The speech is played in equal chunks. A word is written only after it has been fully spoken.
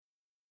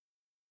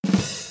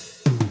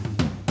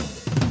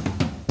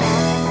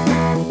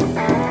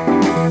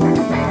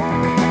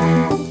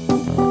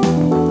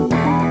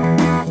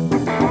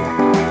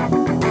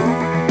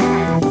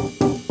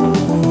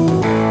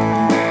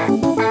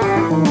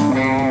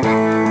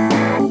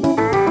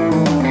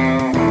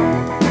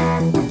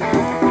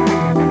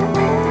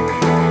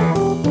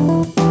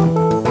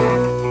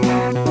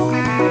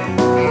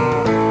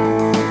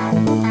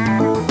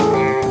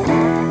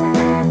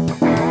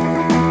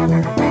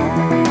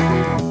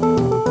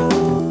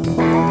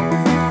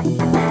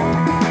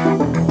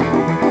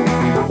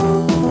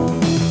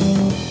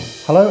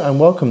Hello and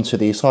welcome to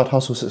the Side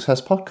Hustle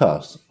Success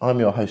Podcast. I'm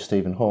your host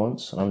Stephen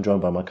Horns and I'm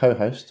joined by my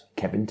co-host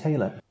Kevin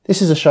Taylor.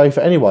 This is a show for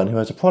anyone who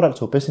has a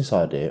product or business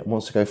idea and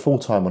wants to go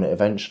full-time on it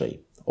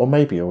eventually, or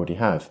maybe you already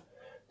have.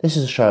 This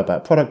is a show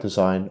about product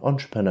design,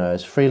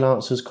 entrepreneurs,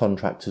 freelancers,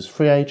 contractors,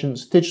 free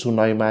agents, digital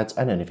nomads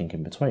and anything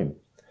in between.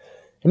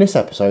 In this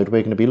episode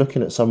we're going to be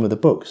looking at some of the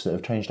books that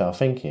have changed our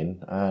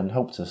thinking and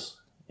helped us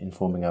in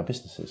forming our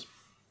businesses.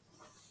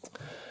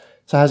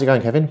 So how's it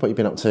going, Kevin? What have you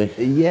been up to?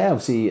 Yeah,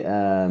 obviously,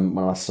 when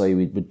I saw you,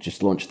 we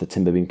just launched the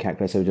Timberbeam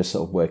calculator. We're just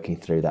sort of working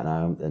through that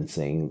now and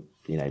seeing,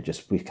 we have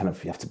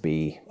to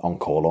be on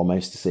call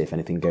almost to see if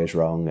anything goes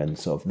wrong. And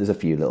sort of, there's a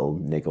few little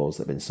niggles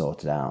that have been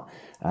sorted out.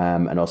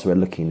 And also we're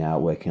looking now,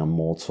 working on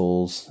more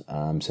tools.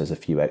 So there's a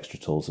few extra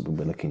tools that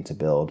we're looking to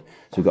build.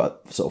 So we've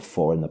got sort of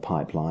 4 in the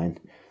pipeline.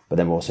 But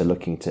then we're also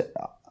looking to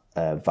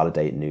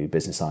validate new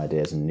business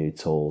ideas and new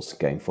tools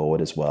going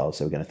forward as well.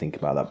 So we're going to think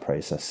about that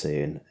process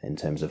soon in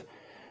terms of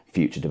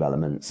future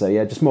development. So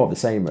yeah, just more of the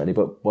same really.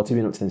 But what have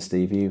you been up to then,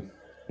 Steve? Are you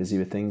busy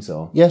with things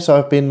or? Yeah, so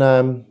I've been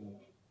to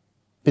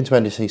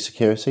NDC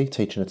Security,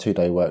 teaching a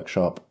 2-day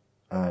workshop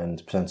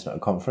and presenting at a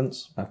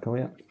conference. Oh, cool,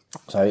 yeah.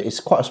 So it's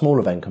quite a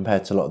small event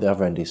compared to a lot of the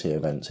other NDC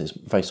events. It's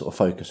very sort of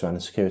focused around the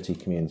security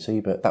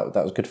community, but that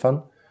was good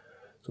fun.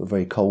 Sort of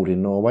very cold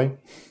in Norway.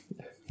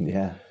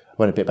 Yeah.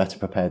 Went a bit better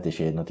prepared this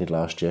year than I did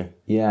last year.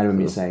 Yeah, I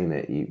remember you saying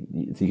that you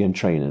go in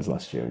trainers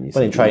last year. And you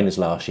went in trainers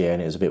last year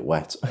and it was a bit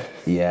wet.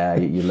 Yeah,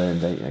 you learn,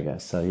 don't you, I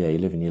guess. So yeah, you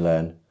live and you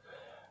learn.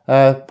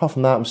 Apart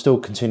from that, I'm still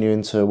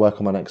continuing to work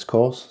on my next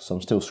course. So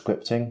I'm still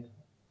scripting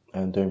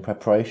and doing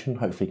preparation.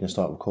 Hopefully you can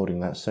start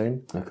recording that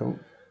soon. Oh, cool.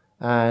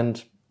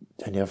 And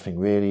the only other thing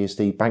really is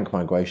the bank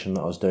migration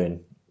that I was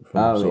doing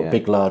from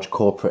big, large,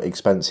 corporate,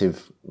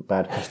 expensive,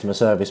 bad customer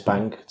service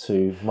bank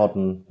to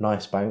modern,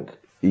 nice bank.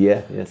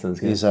 Yeah, sounds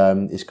good.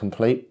 Is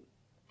complete.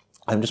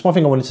 And just one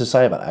thing I wanted to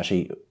say about that,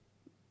 actually,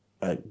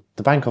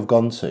 the bank I've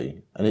gone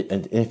to,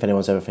 and if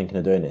anyone's ever thinking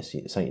of doing this,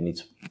 it's something you need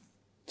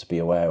to be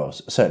aware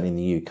of, certainly in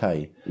the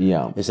UK,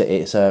 is that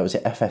it's was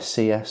it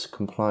FSCS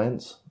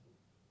compliance?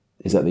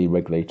 Is that the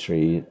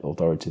regulatory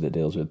authority that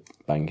deals with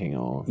banking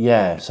or?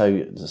 Yeah,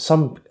 so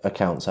some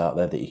accounts out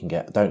there that you can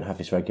get don't have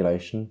this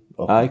regulation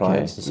or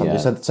compliance.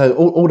 Okay, So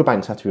all the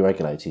banks have to be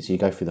regulated. So you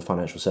go through the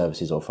Financial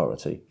Services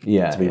Authority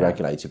to be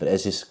regulated. But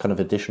there's this kind of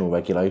additional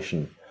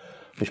regulation,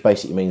 which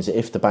basically means that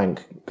if the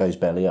bank goes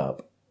belly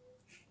up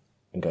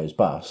and goes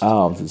bust,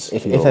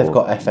 if they've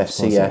got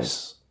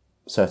FSCS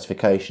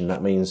certification,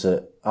 that means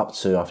that up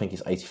to, I think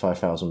it's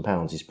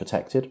 £85,000 is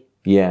protected.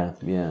 Yeah.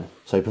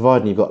 So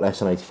providing you've got less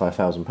than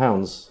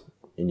 £85,000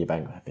 in your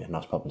bank, that'd be a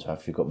nice problem to have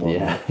if you've got more.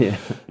 Yeah.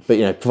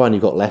 But providing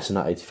you've got less than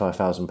that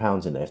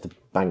 £85,000 in there, if the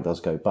bank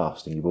does go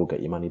bust, then you will get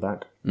your money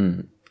back.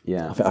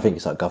 Yeah. I think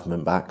it's like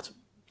government backed.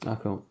 Oh,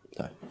 cool.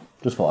 So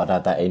just thought I'd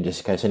add that in just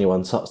in case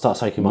anyone starts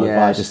taking my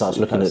advice and starts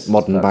looking at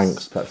modern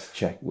banks. That's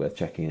worth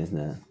checking, isn't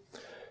it?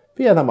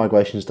 But yeah, that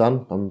migration's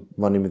done. I'm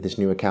running with this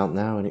new account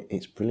now and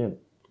it's brilliant.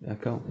 Yeah,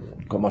 cool.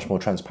 Got much more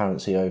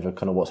transparency over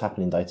kind of what's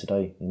happening day to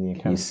day in the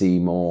account. You see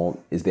more,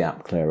 is the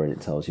app clearer and it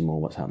tells you more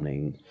what's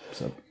happening?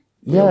 So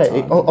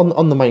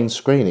on the main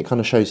screen, it kind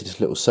of shows you this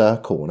little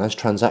circle, and as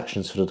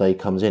transactions for the day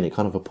comes in, it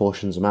kind of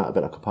apportions them out a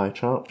bit like a pie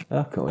chart.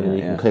 Oh, cool. And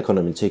you can click on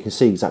them, and so you can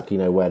see exactly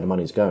where the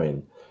money's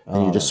going.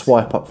 And you just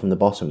swipe up from the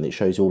bottom, and it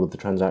shows you all of the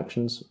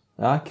transactions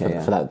for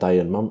that day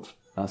and month.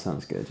 That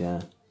sounds good,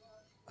 yeah.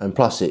 And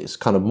plus, it's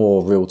kind of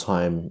more real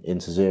time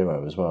into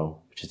Xero as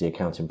well, which is the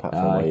accounting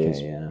platform we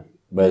use. Yeah.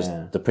 Whereas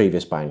the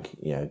previous bank,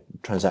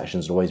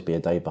 transactions would always be a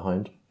day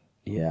behind.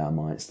 Yeah, I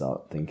might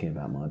start thinking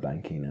about my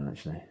banking now,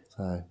 actually.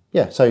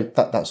 So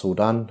that's all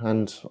done,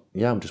 and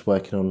I'm just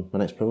working on my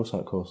next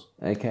Pluralsight course.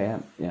 Okay,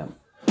 yeah.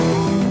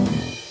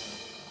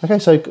 Okay,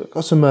 so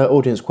got some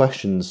audience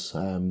questions,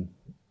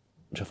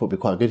 which I thought would be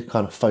quite good,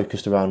 kind of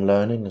focused around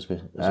learning as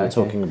we're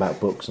talking about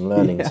books and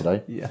learning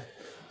today. Yeah.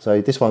 So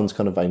this one's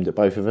kind of aimed at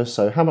both of us.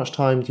 So how much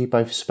time do you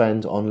both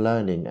spend on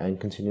learning and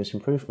continuous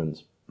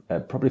improvement?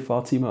 Probably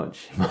far too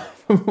much,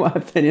 in my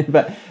opinion.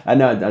 But I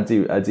know I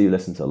do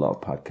listen to a lot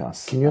of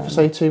podcasts. Can you ever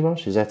say too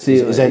much? Is there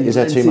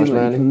too much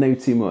learning? No,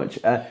 too much.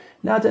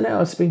 No, I don't know. I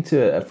was speaking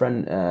to a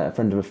friend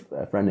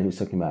who was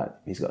talking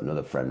about. He's got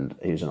another friend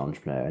who's an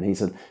entrepreneur, and he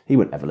said he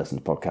wouldn't ever listen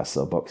to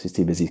podcasts or books. He's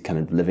too busy kind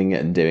of living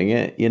it and doing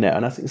it,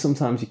 And I think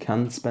sometimes you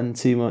can spend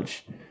too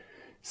much.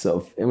 Sort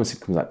of, it almost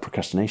becomes like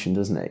procrastination,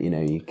 doesn't it?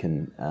 You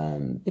can.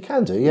 You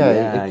can do,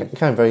 yeah. It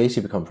can very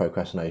easily become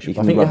procrastination. You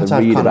can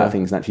read about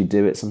things and actually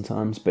do it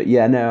sometimes. But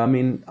yeah, no, I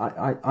mean,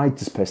 I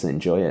just personally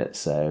enjoy it.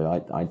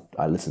 So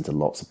I listen to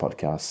lots of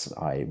podcasts.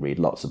 I read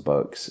lots of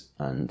books,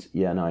 and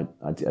I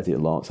do a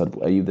lot. So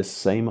are you the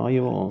same? Are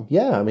you or?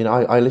 Yeah, I mean,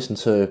 I listen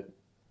to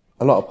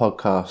a lot of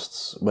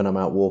podcasts when I'm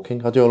out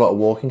walking. I do a lot of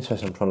walking,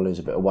 especially if I'm trying to lose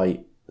a bit of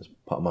weight as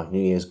part of my New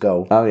Year's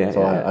goal. Oh yeah,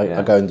 so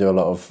I go and do a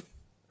lot of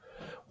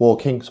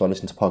walking, so I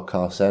listen to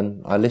podcasts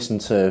then. I listen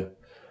to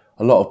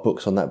a lot of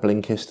books on that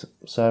Blinkist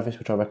service,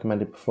 which I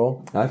recommended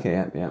before. Okay,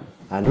 yeah.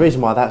 And the reason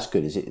why that's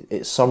good is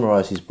it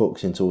summarises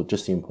books into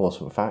just the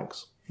important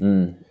facts.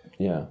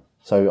 Yeah.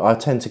 So I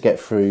tend to get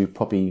through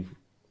probably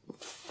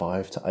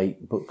 5 to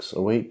 8 books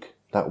a week.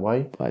 that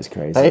way. That's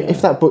crazy. Like,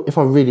 if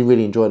I really,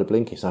 really enjoy The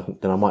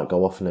Blinkist, then I might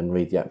go off and then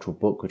read the actual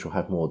book, which will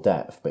have more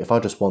depth. But if I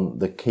just want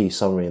the key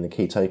summary and the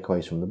key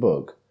takeaways from the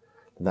book,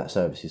 then that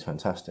service is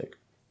fantastic.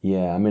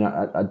 Yeah, I mean,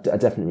 I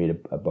definitely read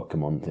a book a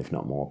month, if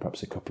not more,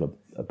 perhaps a couple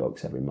of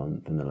books every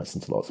month, and then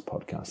listen to lots of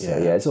podcasts. So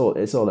yeah,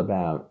 it's all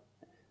about.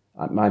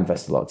 I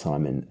invest a lot of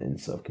time in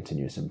sort of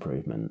continuous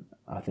improvement.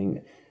 I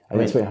think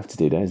that's what you have to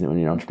do, isn't it, when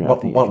you're an entrepreneur?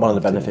 One of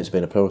the benefits of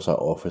being a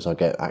Pluralsight author is I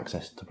get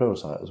access to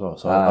Pluralsight as well.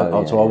 So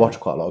I watch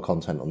quite a lot of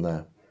content on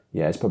there.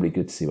 Yeah, it's probably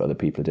good to see what other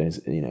people are doing,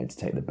 to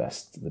take the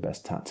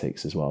best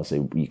tactics as well.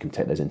 So you can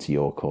take those into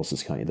your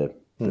courses, can't you?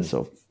 The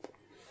sort of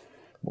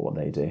what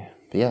they do.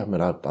 But yeah, I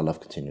mean, I love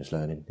continuous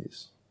learning.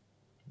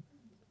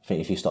 I think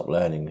if you stop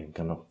learning,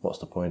 kind of, what's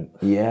the point?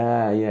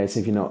 Yeah. So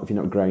if you're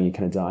not growing, you're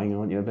kind of dying,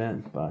 aren't you, a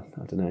bit? But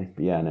I don't know.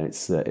 But yeah, no,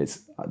 it's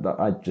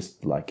I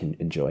just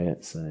enjoy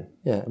it. So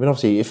yeah, I mean,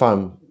 obviously,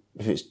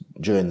 if it's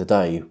during the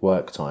day,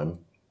 work time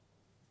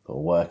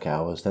or work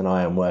hours, then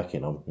I am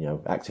working on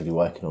actively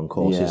working on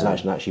courses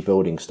and actually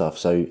building stuff.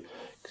 So,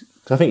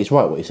 cause I think it's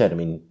right what you said. I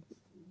mean,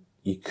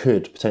 you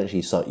could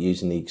potentially start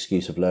using the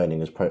excuse of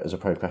learning as a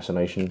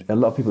procrastination. A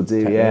lot of people do,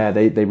 technique. Yeah.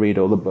 They read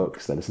all the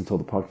books, they listen to all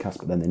the podcasts,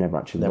 but then they never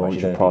actually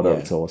launch a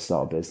product or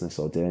start a business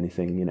or do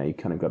anything. You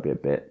kind of got to be a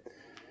bit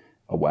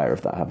aware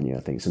of that, haven't you? I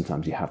think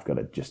sometimes you have got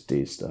to just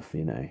do stuff.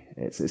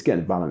 It's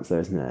getting balanced, though,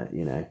 isn't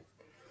it?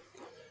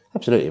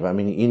 Absolutely, but I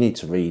mean, you need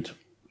to read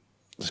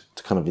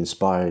to kind of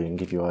inspire you and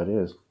give you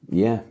ideas.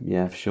 Yeah,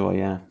 for sure.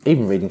 Yeah,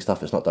 even reading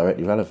stuff that's not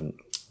directly relevant.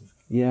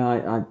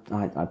 Yeah,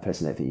 I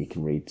personally think you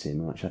can read too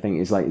much. I think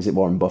is it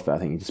Warren Buffett? I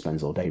think he just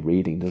spends all day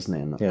reading, doesn't he?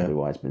 And that's probably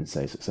why he's been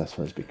so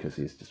successful, is because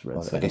he's just read.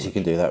 I guess you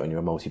can do that when you're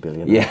a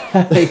multi-billionaire.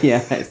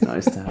 Yeah, it's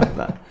nice to have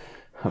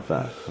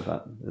that,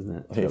 isn't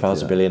it? I think if I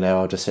was a billionaire,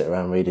 I'd just sit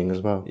around reading as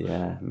well.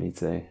 Yeah, me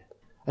too.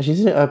 Actually,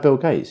 isn't it Bill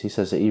Gates? He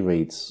says that he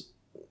reads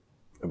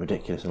a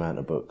ridiculous amount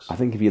of books. I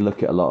think if you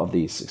look at a lot of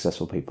these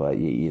successful people,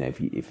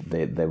 if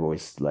they're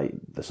always like,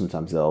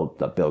 sometimes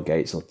Bill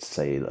Gates will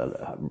say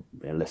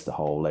list a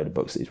whole load of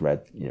books that he's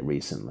read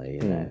recently,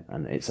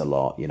 and it's a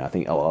lot. I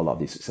think a lot of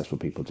these successful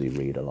people do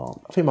read a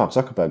lot. I think Mark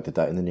Zuckerberg did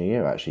that in the new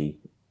year. Actually,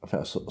 I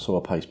think I saw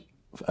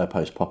a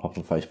post pop up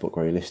on Facebook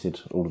where he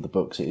listed all of the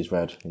books that he's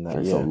read in that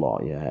year. It's a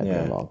lot,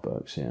 a lot of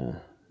books, yeah.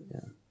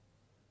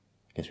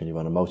 I guess when you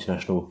run a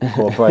multinational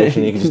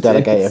corporation, you can just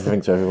delegate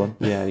everything to everyone.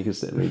 Yeah, you can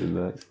sit reading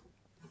books.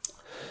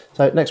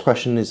 So next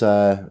question is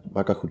by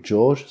a guy called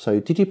George. So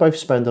did you both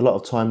spend a lot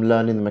of time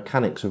learning the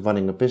mechanics of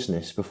running a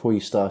business before you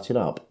started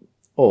up?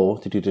 Or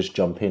did you just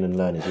jump in and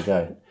learn as you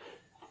go?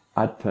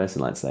 I'd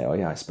personally like to say,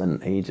 I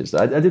spent ages.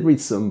 I did read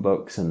some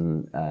books,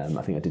 and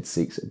I think I did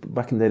seek.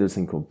 Back in the day, there was a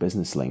thing called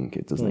Business Link.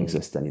 It doesn't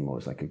exist anymore.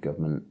 It's like a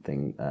government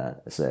thing,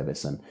 a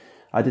service. And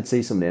I did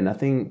see something, and I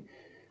think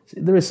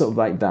there is sort of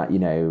like that,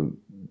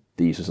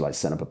 the users like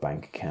setting up a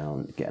bank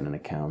account, getting an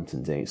account,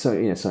 and doing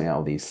sorting out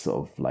all these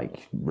sort of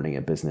like running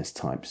a business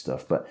type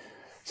stuff. But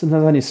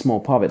sometimes only a small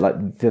part of it.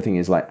 Like the other thing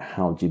is like,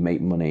 how do you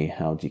make money?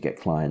 How do you get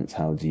clients?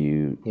 How do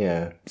you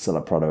sell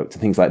a product?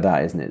 And things like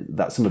that, isn't it?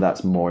 That some of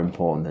that's more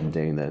important than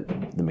doing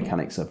the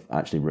mechanics of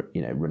actually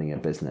running a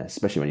business,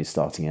 especially when you're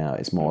starting out.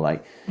 It's more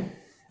like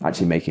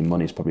actually making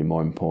money is probably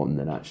more important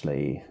than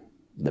actually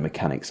the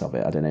mechanics of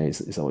it. I don't know. Is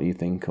that what you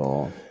think?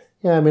 Or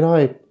yeah, I mean,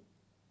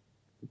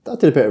 I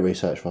did a bit of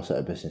research before I set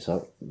a business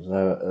up.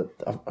 So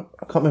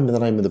I can't remember the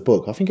name of the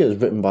book. I think it was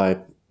written by, it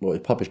was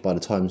published by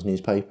the Times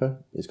newspaper.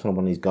 It's kind of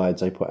one of these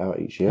guides they put out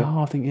each year. Oh,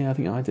 I think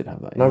I did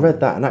have that. And I read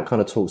that, and that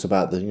kind of talks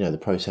about the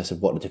process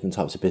of what the different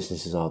types of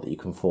businesses are that you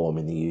can form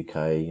in the UK,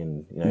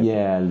 and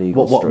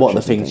legal what are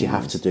the things you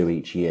have to do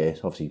each year.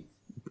 So obviously,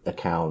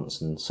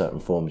 accounts and certain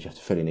forms you have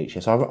to fill in each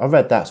year. So I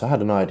read that, so I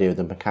had an idea of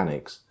the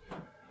mechanics.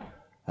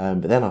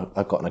 But then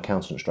I got an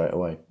accountant straight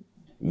away.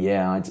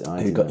 Yeah,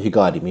 who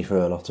guided me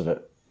through a lot of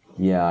it.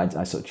 Yeah,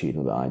 I sort of cheated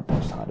with that. I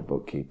just hired a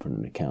bookkeeper and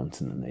an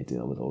accountant, and they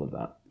deal with all of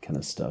that kind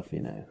of stuff,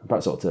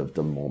 Perhaps I ought to have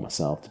done more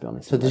myself, to be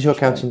honest. So does your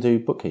accountant do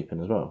bookkeeping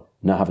as well?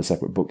 No, I have a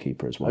separate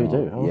bookkeeper as well. Oh, you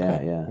do? Oh,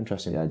 okay. Yeah.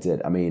 Interesting. Yeah, I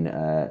did. I mean,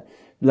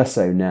 less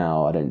so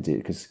now. I don't do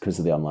it because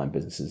of the online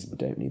businesses. We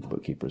don't need the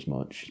bookkeeper as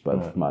much.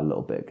 But for my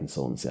little bit of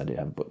consultancy, I do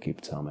have a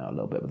bookkeeper to help me out a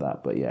little bit with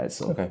that. But yeah, it's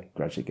sort of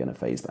gradually going to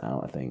phase that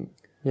out, I think.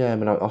 Yeah, I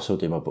mean, I still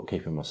do my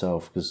bookkeeping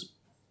myself because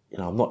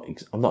I'm not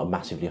a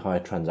massively high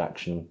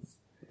transaction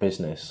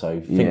business,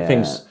 so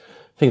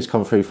things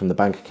come through from the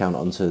bank account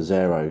onto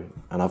Xero,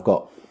 and I've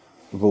got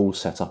rules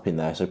set up in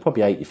there, so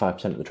probably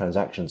 85% of the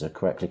transactions are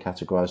correctly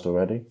categorised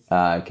already.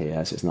 Okay,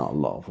 yeah, so it's not a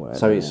lot of work.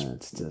 So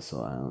it's to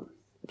sort out.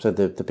 So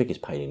the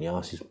biggest pain in the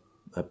arse is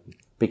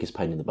biggest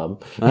pain in the bum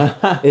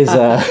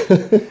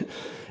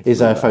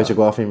is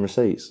photographing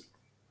receipts.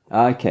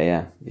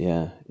 Okay,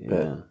 yeah.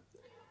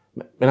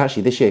 And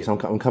actually, this year,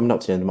 because I'm coming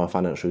up to the end of my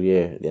financial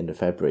year at the end of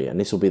February, and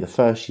this will be the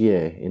first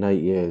year in 8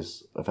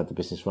 years I've had the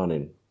business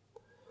running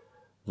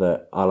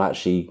that I'll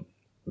actually,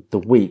 the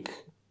week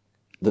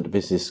that the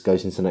business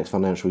goes into the next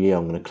financial year,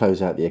 I'm going to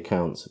close out the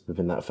accounts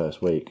within that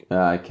first week.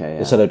 Okay, yeah.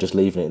 Instead of just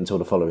leaving it until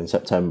the following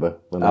September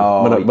when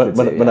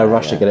I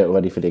rush to get it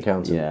ready for the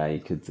accountant. Yeah, you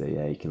could do.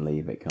 Yeah, you can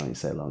leave it, can't you,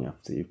 so long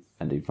after you've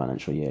end of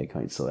financial year,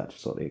 can't you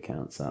sort the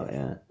accounts out?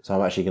 Yeah. So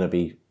I'm actually going to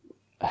be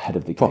Ahead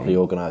of the properly game.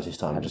 organised this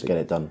time and just get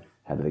it done.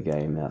 Ahead of the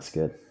game. That's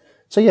good.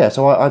 So yeah,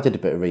 so I did a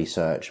bit of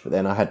research, but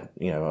then I had,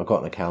 I got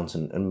an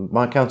accountant, and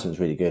my accountant's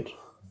really good.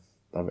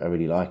 I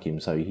really like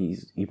him. So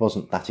he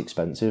wasn't that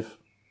expensive.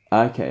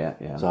 Okay.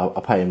 Yeah. So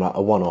I pay him like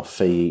a one-off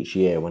fee each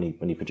year when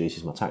he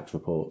produces my tax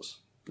reports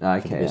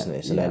Okay. for the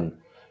business, and then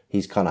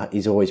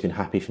he's always been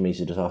happy for me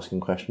to just ask him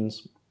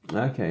questions,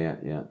 Okay.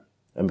 Yeah.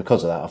 and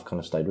because of that, I've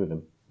kind of stayed with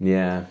him.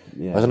 Yeah.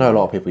 I know a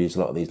lot of people use a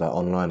lot of these like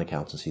online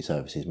accountancy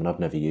services, but I've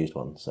never used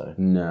one. So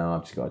No,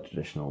 I've just got a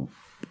traditional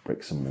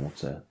bricks and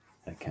mortar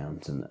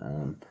accountant.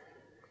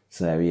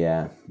 So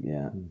yeah.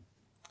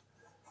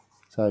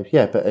 So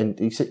yeah, but and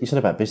you said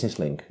about Business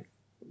Link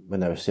when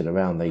they were still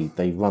around.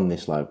 They run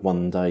this like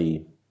 1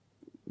 day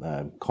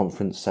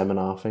conference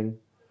seminar thing,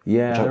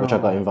 Yeah. which I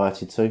got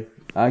invited to.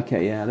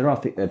 Okay, yeah, there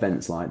are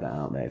events like that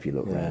out there if you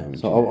look around.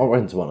 So I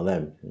went to one of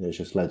them, and there's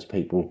just loads of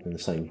people in the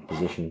same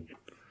position.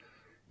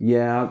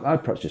 Yeah,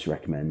 I'd perhaps just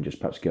recommend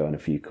perhaps go on a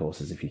few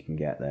courses if you can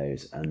get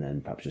those, and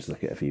then perhaps just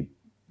look at a few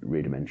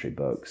rudimentary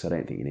books. I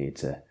don't think you need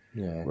to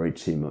worry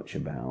too much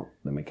about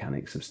the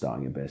mechanics of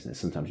starting a business.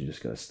 Sometimes you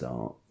just got to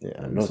start. Yeah,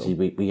 and obviously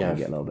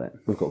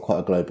we've got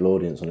quite a global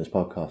audience on this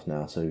podcast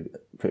now, so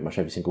pretty much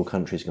every single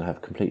country is going to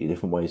have completely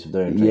different ways of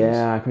doing things.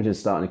 Yeah, I could just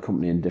starting a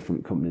company in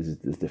different companies.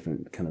 There's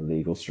different kind of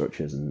legal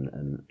structures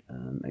and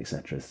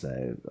etc.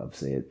 So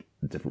obviously,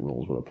 different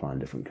rules will apply in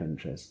different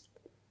countries.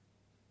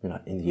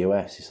 In the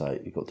US, it's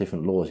like you've got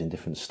different laws in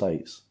different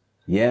states.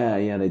 Yeah,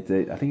 they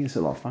do. I think it's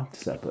a lot faster to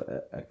set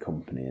up a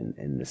company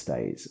in the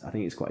States. I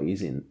think it's quite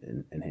easy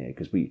in here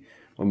because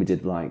when we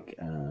did like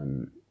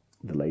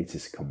the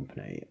latest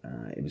company,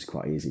 it was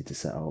quite easy to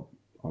set up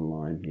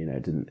online.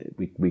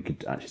 We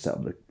could actually set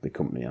up the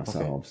company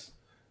ourselves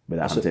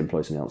without having to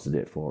employ someone else to do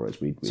it for us.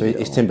 So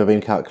is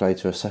Timberbeam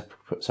Calculator a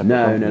separate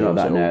No, company? not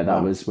that. No,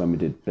 that was when we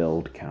did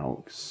Build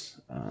Calcs.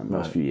 That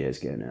was a few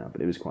years ago now,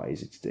 but it was quite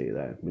easy to do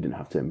though. We didn't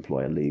have to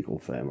employ a legal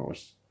firm or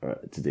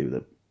to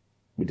do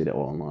we did it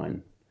all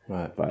online,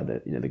 right? Via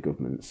the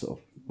government sort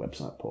of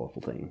website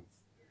portal thing.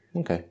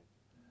 Okay.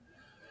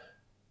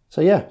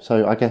 So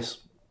I guess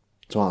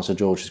to answer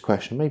George's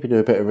question, maybe do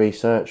a bit of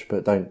research,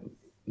 but don't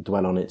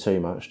dwell on it too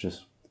much.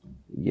 Just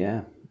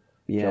jump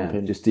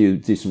in. Just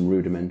do some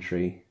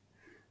rudimentary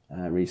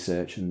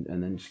research and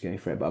then just go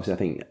for it. But obviously, I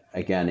think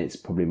again, it's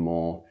probably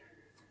more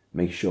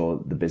making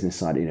sure the business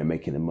side,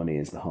 making the money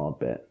is the hard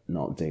bit,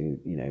 not doing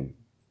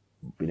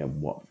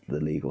what the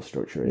legal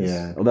structure is.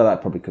 Yeah. Although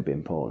that probably could be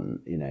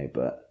important,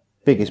 but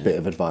biggest bit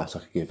of advice I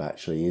could give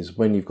actually is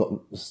when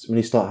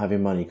you start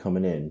having money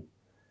coming in,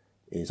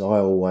 is I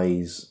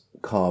always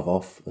carve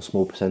off a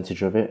small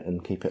percentage of it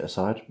and keep it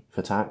aside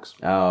for tax.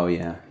 Oh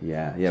yeah.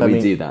 So we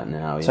do that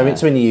now. Yeah.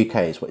 So in the UK,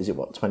 it's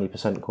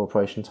 20%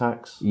 corporation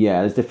tax?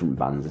 Yeah, there's different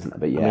bands, isn't there?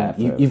 But yeah,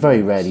 you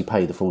very rarely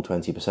pay the full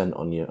 20%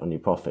 on your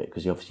profit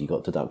because you obviously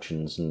got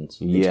deductions and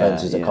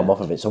expenses that come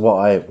off of it. So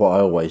what I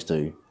always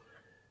do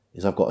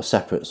is I've got a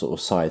separate sort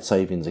of side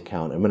savings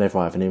account, and whenever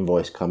I have an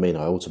invoice come in,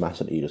 I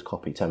automatically just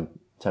copy 10%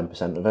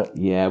 of it.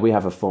 Yeah, we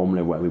have a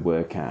formula where we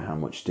work out how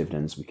much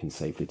dividends we can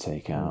safely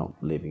take out,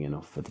 leaving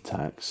enough for the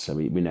tax. So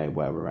we know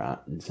where we're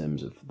at in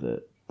terms of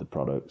the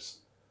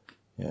products.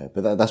 Yeah,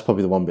 but that's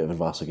probably the one bit of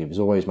advice I give is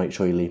always make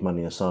sure you leave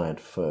money aside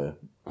for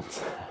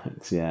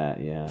tax.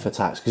 For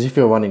tax, because if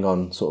you're running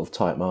on sort of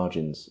tight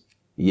margins,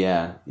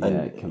 it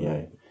can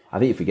be. I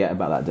think you forget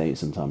about that date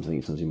sometimes. I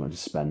think sometimes you might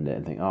just spend it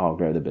and think, I'll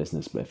grow the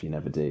business, but if you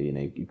never do,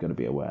 you've got to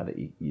be aware that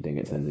you don't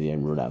get to the end of the year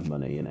and run out of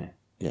money,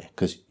 Yeah,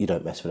 because you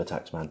don't mess with a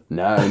tax man.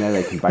 No,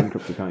 they can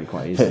bankrupt you, can't you,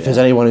 quite easily. If there's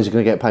anyone who's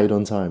going to get paid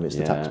on time, it's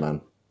the tax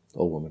man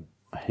or woman.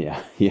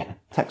 Yeah.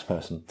 Tax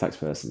person,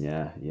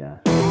 yeah.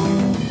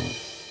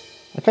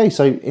 Okay,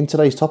 so in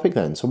today's topic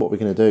then, so what we're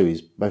going to do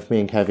is both me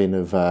and Kevin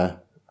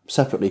have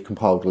separately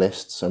compiled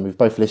lists, and we've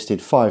both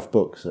listed 5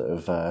 books that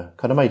have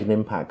kind of made an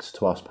impact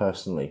to us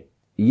personally.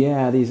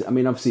 Yeah,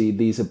 obviously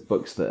these are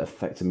books that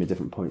affected me at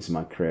different points in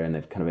my career, and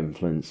they've kind of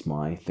influenced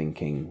my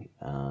thinking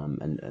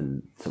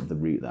and sort of the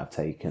route that I've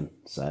taken.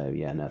 So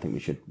I think we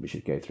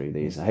should go through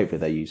these, and hopefully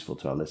they're useful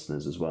to our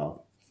listeners as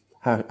well.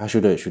 How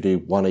should we do it? Should we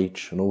do one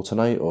each and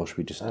alternate, or should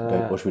we just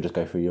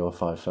go through your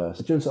 5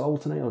 first? Do you want to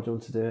alternate, or do you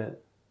want to do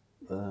it?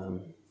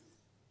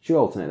 Should we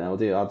alternate then?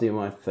 I'll do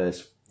my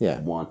first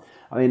one.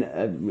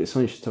 It's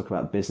funny you should talk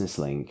about Business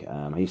Link.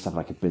 I used to have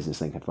like a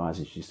Business Link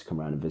advisor who used to come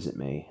around and visit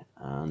me,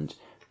 and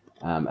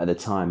at the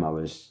time I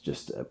was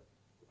just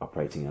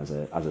operating as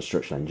a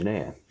structural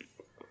engineer,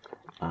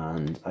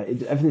 and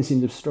everything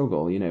seemed to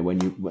struggle.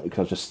 Because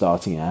I was just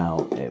starting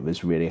out, it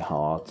was really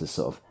hard to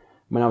sort of.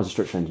 When I was a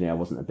structural engineer, I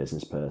wasn't a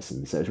business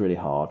person, so it was really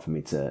hard for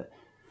me to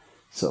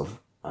sort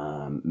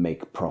of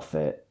make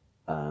profit.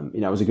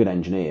 I was a good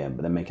engineer,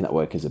 but then making that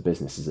work as a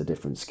business is a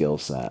different skill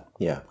set.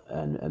 Yeah,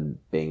 and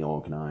being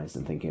organised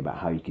and thinking about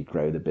how you could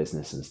grow the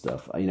business and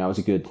stuff. I was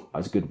a good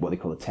what they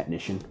call a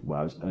technician, where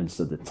I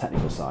understood the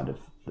technical side of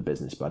the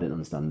business, but I didn't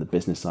understand the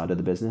business side of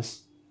the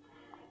business.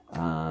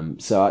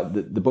 So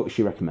the book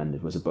she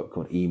recommended was a book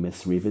called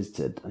E-Myths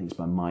Revisited. I think it's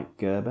by Mike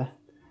Gerber.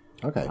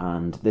 Okay.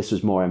 And this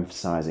was more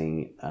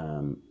emphasizing,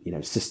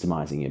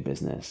 systemizing your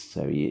business.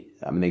 So, the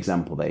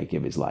example they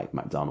give is like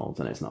McDonald's,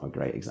 and it's not a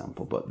great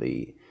example, but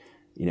they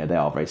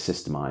are very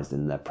systemized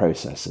in their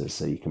processes.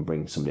 So you can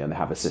bring somebody on, they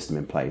have a system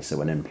in place. So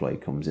when an employee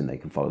comes in, they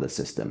can follow the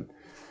system.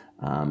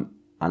 And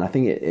I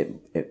think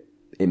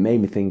it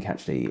made me think,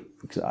 actually,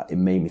 because it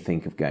made me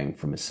think of going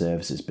from a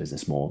services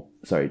business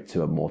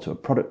to a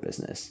product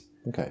business.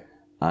 Okay.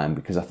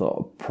 Because I thought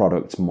a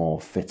product more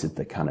fitted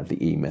the kind of the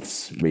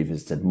eMyths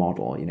revisited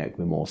model. It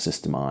can be more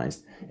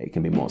systemized, it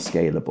can be more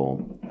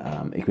scalable,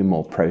 it can be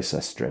more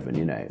process driven,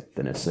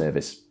 than a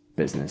service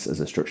business as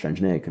a structural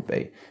engineer could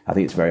be. I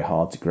think it's very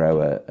hard to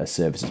grow a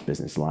services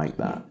business like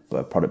that, but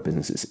a product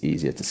business is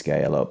easier to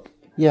scale up.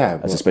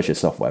 Yeah, especially a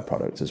software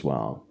product as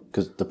well.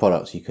 Because the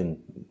products, you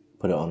can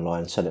put it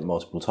online, sell it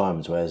multiple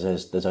times,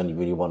 whereas there's only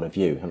really one of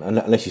you,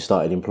 unless you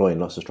started employing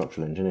lots of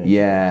structural engineers.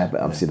 Yeah,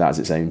 but obviously that has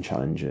its own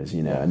challenges,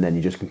 and then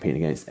you're just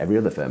competing against every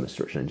other firm of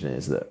structural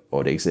engineers that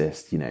already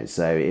exist,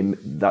 So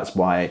that's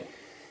why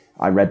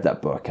I read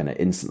that book, and it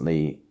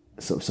instantly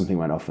sort of something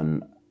went off.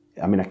 And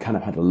I kind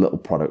of had a little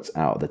product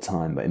out at the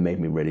time, but it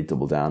made me really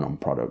double down on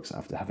products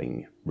after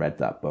having read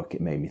that book. It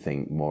made me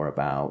think more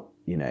about,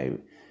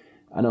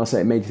 and also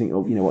it made you think,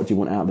 what do you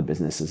want out of the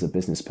business as a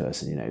business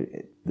person?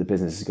 The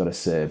business has got to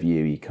serve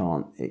you. It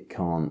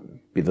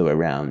can't be the other way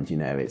around.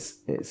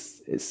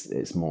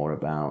 It's more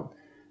about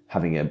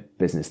having a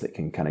business that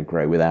can kind of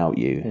grow without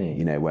you.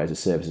 Whereas a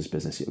services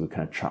business, you were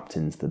kind of trapped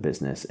into the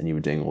business and you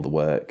were doing all the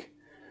work,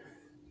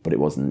 but it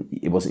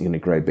wasn't going to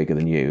grow bigger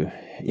than you,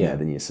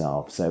 than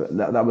yourself. So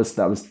that was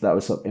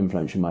sort of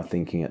influencing my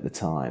thinking at the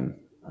time.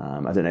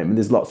 I don't know.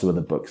 There's lots of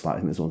other books. I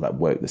think there's ones like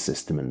Work the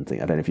System and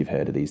things. I don't know if you've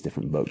heard of these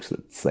different books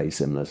that say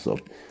similar sort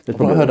of.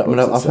 I've heard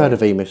of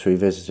eMyths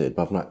Revisited,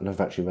 but I've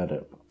never actually read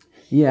it.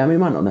 Yeah, it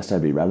might not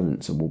necessarily be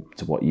relevant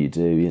to what you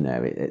do.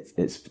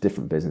 It's for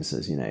different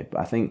businesses.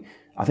 But I think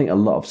a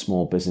lot of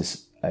small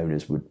business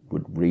owners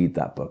would read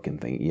that book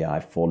and think, yeah,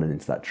 I've fallen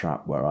into that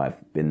trap where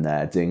I've been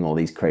there doing all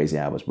these crazy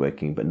hours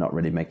working, but not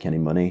really making any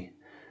money.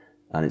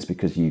 And it's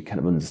because you kind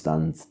of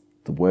understand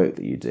the work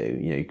that you do.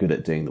 You're good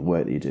at doing the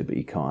work that you do, but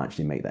you can't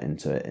actually make that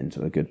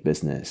into a good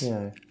business.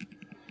 Yeah.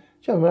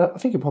 I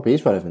think it probably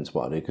is relevant to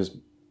what I do, because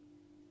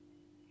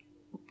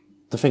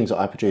the things that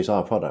I produce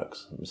are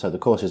products. So the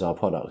courses are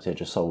products. They're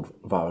just sold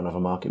via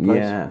another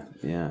marketplace.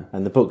 Yeah.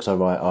 And the books I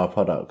write are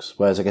products.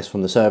 Whereas I guess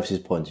from the services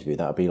point of view,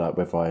 that would be like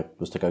whether I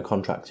was to go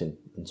contracting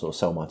and sort of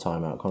sell my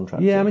time out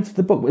contracting. Yeah,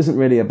 the book isn't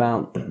really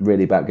about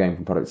going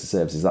from products to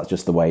services. That's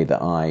just the way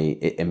that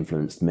it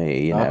influenced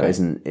me.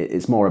 Okay.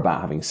 It's more about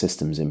having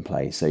systems in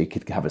place. So you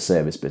could have a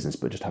service business,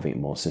 but just having it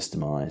more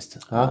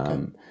systemized.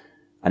 Okay.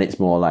 And it's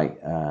more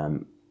like,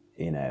 I'm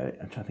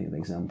trying to think of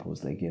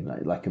examples they give,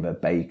 like of a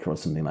baker or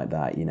something like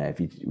that. If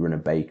you run a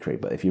bakery,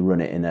 but if you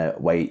run it in a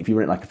way, if you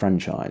run it like a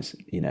franchise,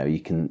 you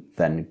can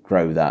then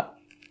grow that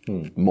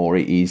more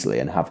easily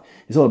and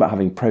it's all about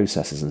having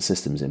processes and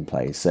systems in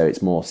place. So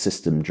it's more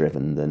system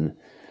driven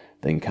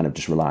than kind of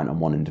just reliant on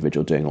one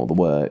individual doing all the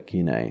work.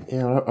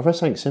 Yeah, I've read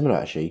something similar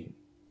actually.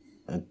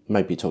 And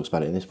maybe it talks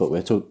about it in this book.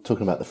 We're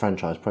talking about the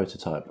franchise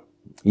prototype.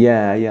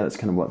 Yeah, that's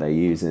kind of what they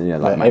use. And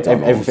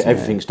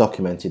everything's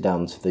documented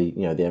down to the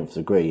the nth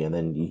degree, and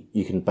then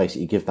you can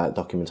basically give that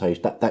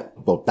documentation.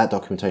 That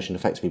documentation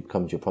effectively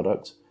becomes your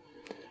product,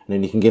 and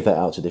then you can give that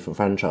out to different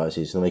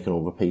franchises, and they can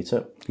all repeat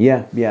it.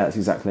 Yeah, that's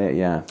exactly it.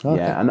 Yeah, okay.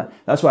 Yeah, and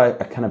that's why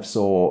I kind of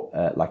saw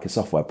like a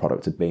software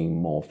product as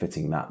being more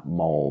fitting that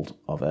mold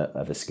of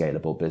a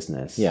scalable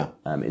business. Yeah,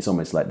 it's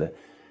almost like the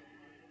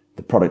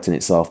product in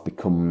itself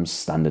becomes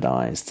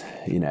standardized.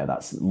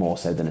 That's more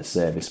so than a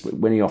service. But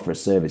when you offer a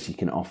service, you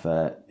can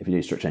offer, if you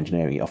do structural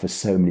engineering, you offer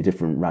so many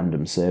different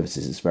random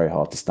services, it's very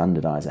hard to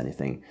standardize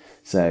anything.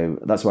 So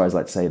that's why I always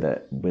like to say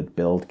that with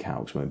Build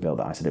Calcs, when we built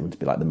that, I said it would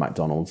be like the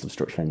McDonald's of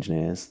structural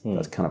engineers.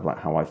 That's kind of like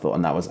how I thought.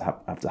 And that was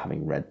after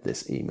having read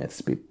this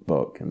eMyths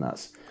book. And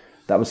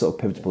that was sort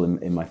of pivotal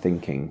in my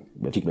thinking.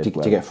 Did you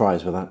get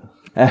fries with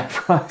that?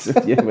 Fries,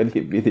 yeah, with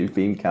your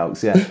beam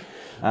calcs,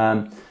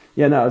 yeah.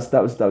 Yeah, no,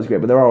 that was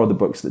great. But there are other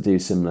books that say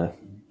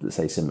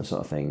similar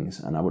sort of things,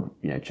 and I would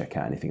check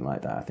out anything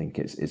like that. I think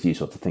it's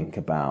useful to think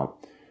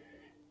about,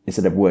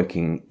 instead of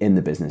working in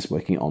the business,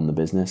 working on the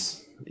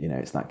business.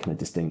 It's that kind of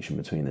distinction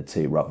between the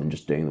two, rather than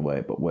just doing the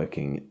work, but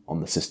working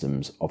on the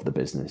systems of the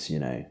business.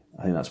 I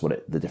think that's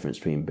the difference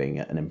between being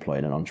an employee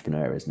and an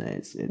entrepreneur, isn't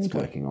it? It's okay.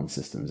 Working on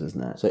systems,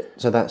 isn't it?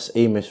 So that's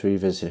eMyths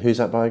Revisited. Who's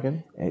that by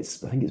again? I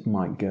think it's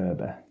Mike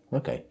Gerber.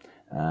 Okay.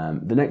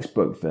 The next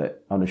book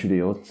that should do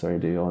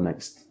your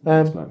next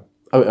book.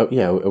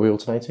 Yeah, are we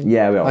alternating?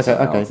 Yeah, we are.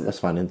 Okay, that's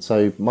fine. And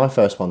so my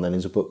first one then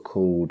is a book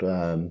called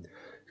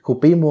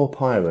Be More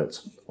Pirate,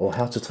 or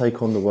How to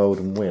Take on the World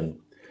and Win.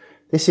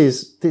 This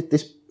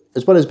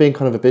as well as being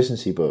kind of a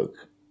businessy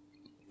book,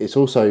 it's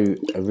also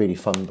a really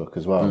fun book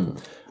as well. And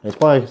it's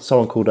by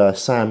someone called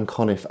Sam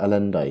Conniff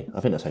Allende. I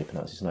think that's how you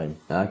pronounce his name.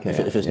 Okay.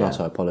 If it's not,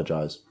 I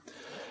apologise.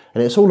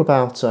 And it's all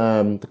about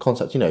the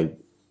concept,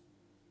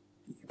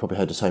 probably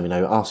heard the saying,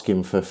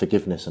 asking for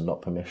forgiveness and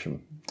not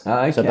permission.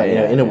 Okay, So, but,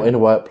 in a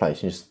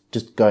workplace, you're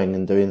just going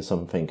and doing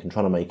something and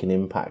trying to make an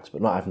impact,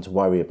 but not having to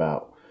worry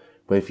about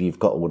whether you've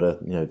got all the,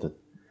 the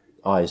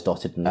I's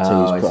dotted and the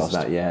T's crossed.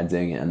 It's about,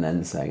 doing it and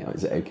then saying,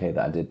 is it okay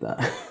that I did that?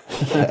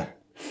 Yeah.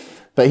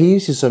 But he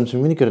uses some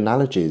really good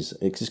analogies.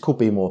 It's called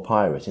Be More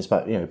Pirate. It's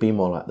about, be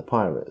more like the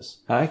pirates.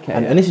 Okay.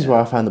 And this is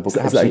where I found the book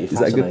absolutely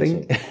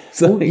fascinating. Is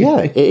that a good thing? Yeah,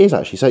 it is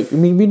actually. So,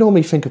 we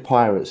normally think of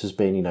pirates as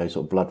being,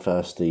 sort of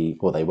bloodthirsty,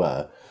 well, they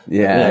were.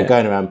 Yeah.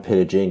 Going around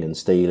pillaging and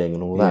stealing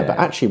and all that. Yeah. But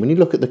actually, when you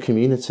look at the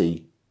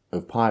community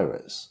of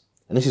pirates,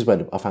 and this is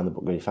where I found the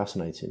book really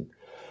fascinating,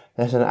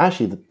 they said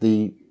actually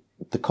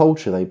the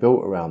culture they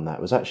built around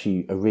that was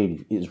actually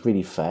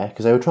really fair,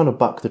 because they were trying to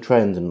buck the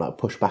trend and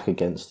push back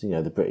against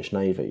the British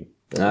Navy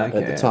at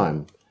the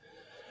time.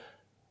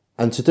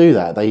 And to do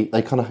that, they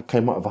kind of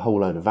came up with a whole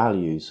load of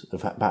values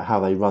about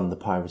how they run the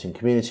pirating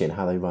community and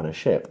how they run a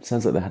ship.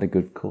 Sounds like they had a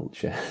good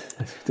culture.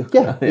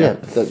 Yeah.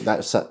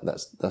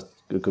 That's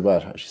a good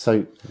word actually.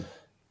 So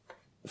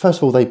first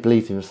of all, they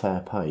believed in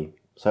fair pay.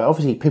 So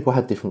obviously people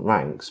had different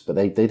ranks, but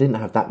they didn't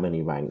have that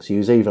many ranks. You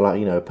was either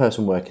a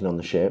person working on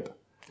the ship.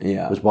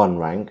 Yeah. Was one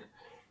rank.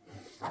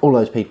 All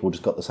those people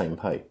just got the same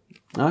pay.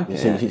 Okay.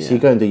 So you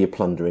go and do your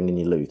plundering and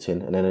your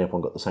looting, and then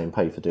everyone got the same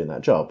pay for doing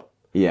that job.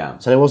 Yeah.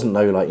 So there wasn't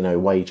no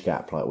wage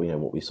gap like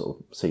what we sort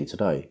of see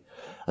today.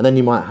 And then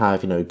you might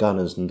have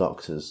gunners and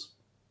doctors,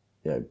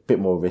 a bit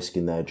more risk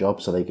in their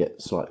job, so they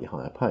get slightly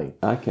higher pay.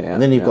 Okay.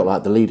 And then you've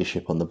got the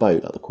leadership on the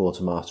boat, like the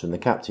quartermaster and the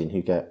captain,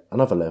 who get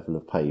another level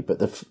of pay. But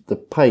the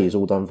pay is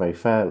all done very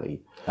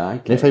fairly.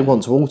 Okay. And if they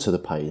want to alter the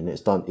pay, and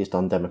it's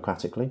done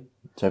democratically,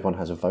 so everyone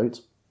has a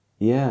vote.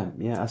 Yeah.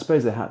 I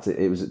suppose there had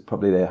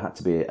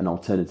to be an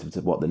alternative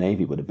to what the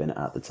Navy would have been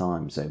at the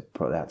time. So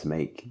probably they had to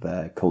make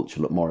their culture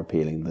look more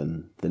appealing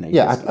than the Navy.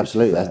 Yeah,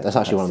 absolutely. That's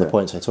actually one of the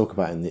points I talk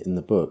about in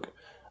the book.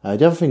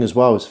 The other thing as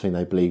well,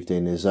 they believed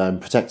in is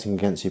protecting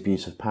against the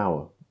abuse of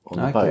power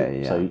on the boat.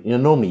 Yeah. So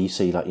normally you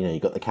see you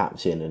got the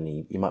captain and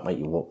he might make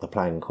you walk the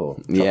plank or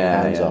chop your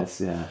hands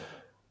off. Yeah.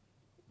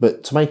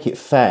 But to make it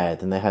fair,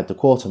 then they had the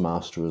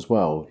quartermaster as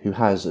well, who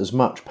has as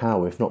much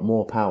power, if not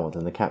more power,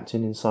 than the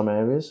captain in some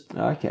areas.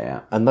 Okay. Yeah.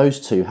 And those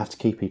two have to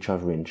keep each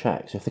other in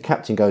check. So if the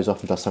captain goes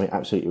off and does something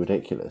absolutely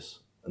ridiculous,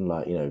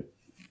 and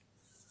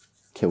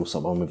kill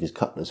someone with his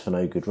cutlass for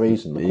no good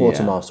reason, the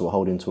quartermaster will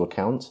hold him to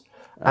account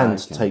and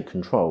take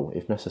control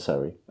if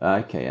necessary.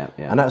 Okay. Yeah.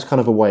 And that's kind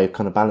of a way of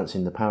kind of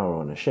balancing the power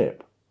on a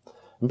ship.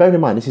 And bear in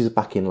mind, this is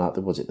back in the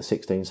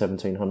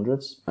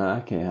 1700s?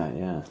 Okay.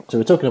 Yeah. So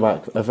we're talking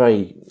about a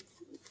very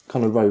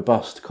kind of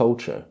robust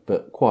culture,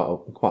 but quite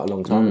a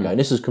long time ago. And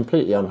this is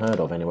completely unheard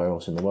of anywhere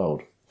else in the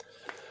world.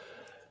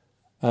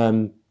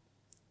 So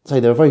they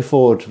were very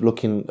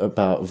forward-looking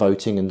about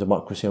voting and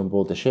democracy on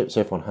board the ship,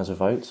 so everyone has a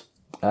vote.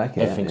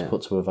 Okay. Everything's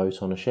put to a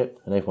vote on a ship,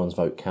 and everyone's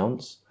vote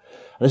counts.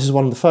 And this is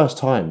one of the first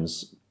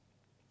times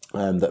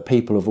that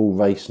people of all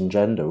race and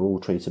gender are all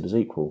treated as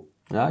equal.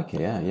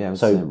 Okay, yeah. It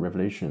was a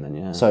revolution then,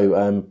 yeah. So,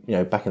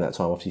 back in that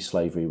time, obviously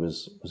slavery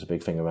was a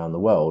big thing around the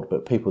world,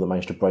 but people that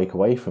managed to break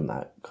away from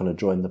that kind of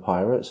joined the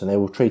pirates, and they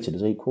were treated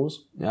as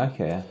equals.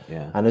 Okay,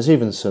 yeah. And there's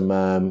even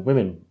some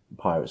women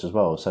pirates as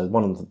well. So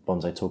one of the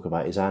ones they talk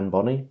about is Anne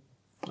Bonny.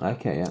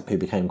 Okay, yeah. Who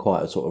became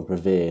quite a sort of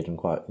revered and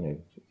quite,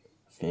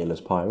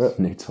 fearless pirate.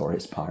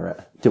 Notorious pirate.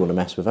 Didn't want to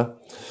mess with her.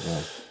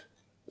 Yeah.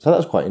 So that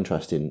was quite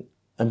interesting.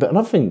 But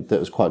another thing that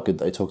was quite good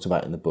that they talked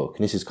about in the book,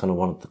 and this is kind of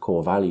one of the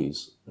core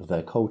values of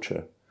their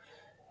culture,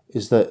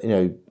 is that,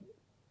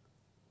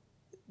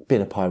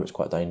 being a pirate's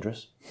quite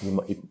dangerous.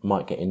 You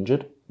might get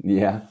injured.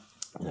 Yeah.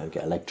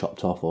 Get a leg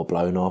chopped off or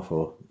blown off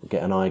or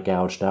get an eye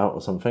gouged out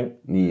or something.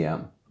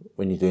 Yeah.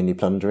 When you're doing your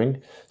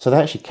plundering. So they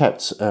actually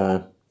kept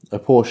a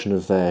portion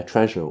of their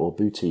treasure or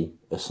booty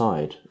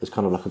aside as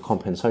kind of like a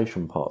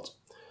compensation pot.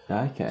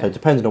 Okay. So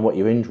depending on what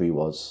your injury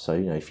was, so,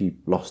 if you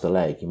lost a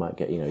leg, you might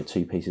get,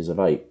 2 pieces of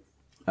 8.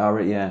 Oh,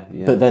 right, yeah.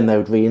 But then they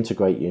would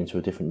reintegrate you into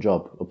a different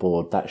job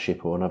aboard that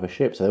ship or another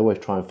ship. So they always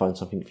try and find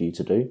something for you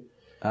to do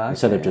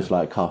instead of just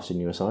casting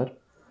you aside,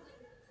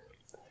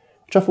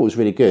 which I thought was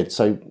really good.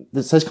 So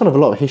there's kind of a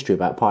lot of history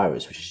about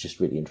pirates, which is just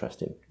really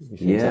interesting.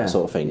 That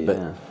sort of thing. Yeah.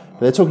 But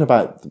they're talking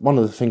about one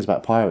of the things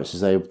about pirates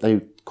is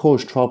they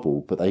cause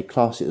trouble, but they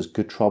class it as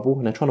good trouble,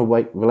 and they're trying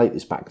to relate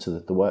this back to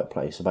the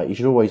workplace about you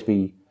should always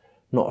be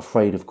not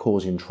afraid of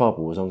causing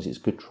trouble as long as it's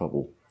good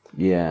trouble.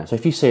 Yeah. So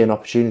if you see an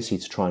opportunity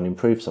to try and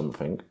improve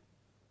something,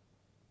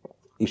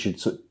 you should,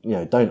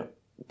 don't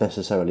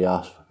necessarily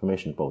ask for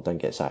permission. Well, don't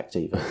get sacked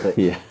either. But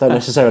don't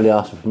necessarily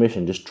ask for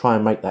permission. Just try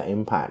and make that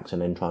impact,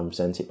 and then try and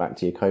present it back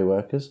to your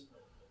co-workers.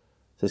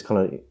 So it's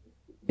kind of,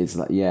 it's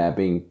like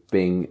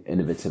being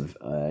innovative.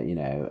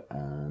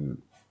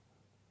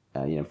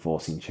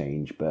 Forcing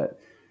change, but.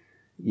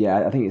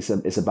 Yeah, I think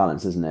it's a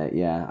balance, isn't it?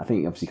 Yeah, I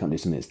think obviously you can't do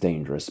something that's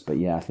dangerous, but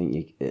yeah, I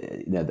think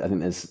I think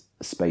there's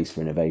space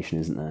for innovation,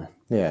 isn't there?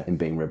 Yeah, in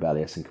being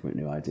rebellious and coming up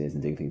with new ideas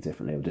and doing things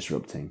differently or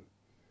disrupting.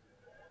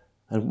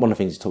 And one of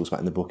the things he talks about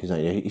in the book is that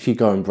if you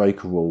go and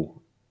break a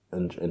rule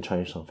and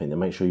change something, then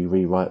make sure you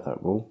rewrite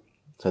that rule.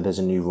 So there's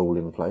a new rule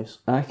in place.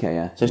 Okay,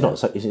 yeah. So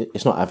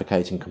it's not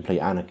advocating complete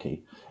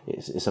anarchy.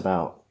 It's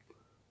about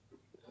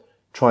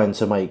trying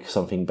to make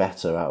something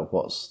better out of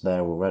what's there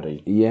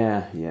already.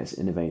 Yeah, it's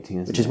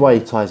innovating, Which is why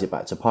he ties it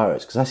back to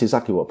pirates, because that's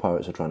exactly what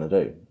pirates were trying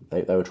to do.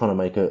 They were trying to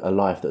make a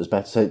life that was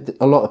better. So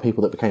a lot of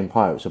people that became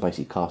pirates were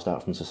basically cast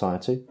out from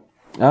society.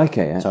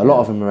 Okay, yeah. So a lot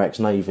of them were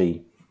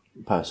ex-Navy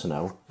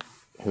personnel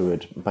who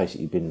had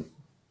basically been,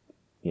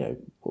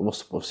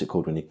 what's it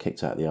called when you're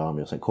kicked out of the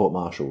army or something,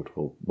 court-martialed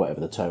or whatever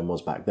the term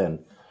was back then.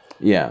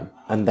 Yeah.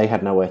 And they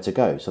had nowhere to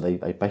go, so they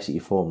basically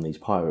formed these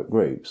pirate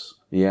groups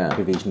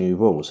with these new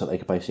rules so they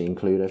could basically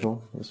include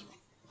everyone. It's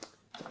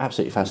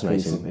absolutely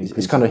fascinating.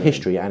 It's kind of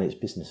history and it's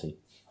businessy.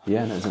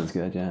 Yeah, that sounds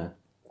good, yeah.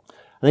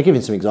 And they're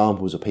giving some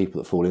examples of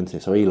people that fall into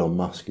this. So Elon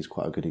Musk is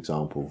quite a good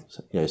example.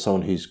 So,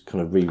 someone who's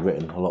kind of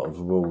rewritten a lot of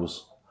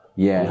rules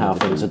on how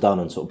things are done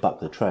and sort of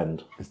buck the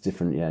trend. It's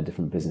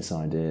different business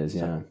ideas,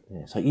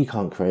 So you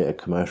can't create a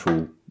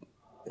commercial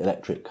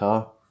electric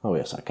car. Oh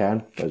yes, I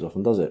can. Goes off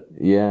and does it.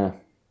 Yeah.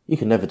 You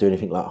can never do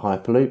anything like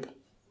Hyperloop.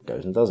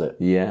 Goes and does it.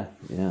 Yeah.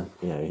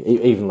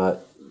 Even like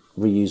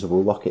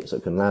reusable rockets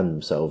that can land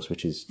themselves,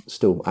 which is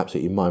still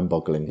absolutely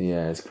mind-boggling.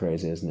 Yeah, it's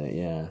crazy, isn't it?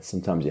 Yeah.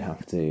 Sometimes you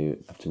have to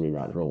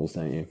rewrite the rules,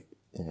 don't you?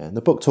 Yeah. And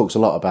the book talks a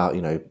lot about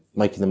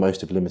making the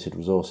most of limited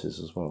resources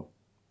as well.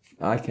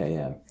 Okay.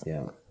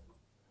 Yeah.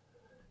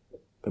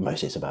 But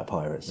mostly it's about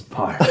pirates.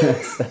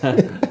 Pirates.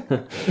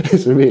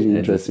 It's a really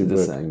interesting book. It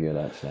does sound good,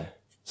 actually.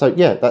 So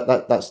yeah,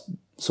 that's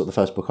sort of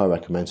the first book I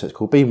recommend. So it's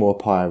called Be More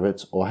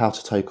Pirate or How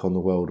to Take on the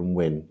World and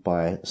Win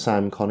by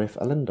Sam Conniff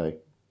Allende.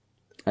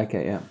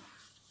 Okay, yeah.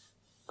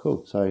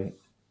 Cool. So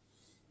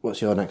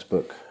what's your next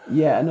book?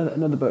 Yeah,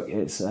 another book.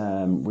 It's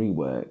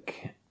Rework.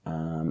 I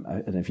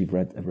don't know if you've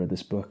read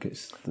this book.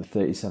 It's the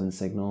 37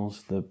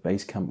 Signals, the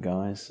Basecamp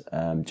guys,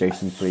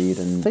 Jason Fried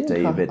and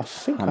David I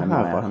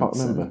can't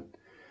remember.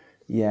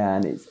 Yeah,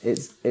 and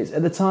it's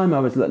at the time I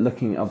was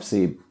looking,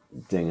 obviously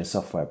doing a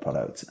software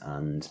product,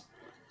 and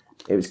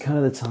it was kind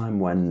of the time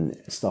when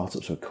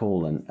startups were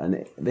cool,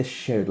 and this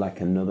showed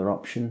like another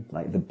option,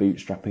 like the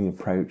bootstrapping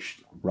approach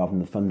rather than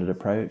the funded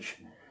approach.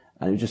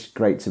 And it was just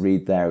great to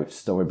read their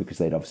story because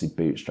they'd obviously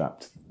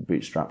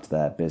bootstrapped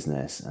their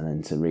business, and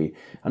then to read,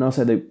 and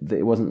also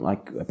it wasn't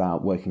like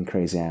about working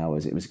crazy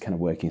hours. It was kind of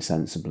working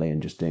sensibly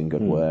and just doing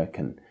good work,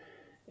 and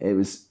it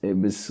was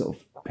sort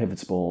of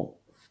pivotal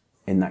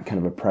in that kind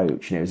of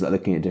approach. It was like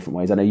looking at different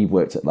ways. I know you've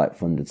worked at like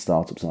funded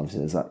startups, and obviously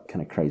there's that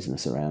kind of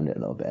craziness around it a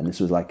little bit. And this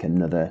was like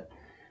another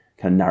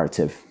kind of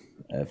narrative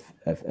of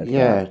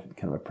that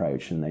kind of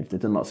approach. And they've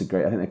done lots of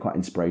great. I think they're quite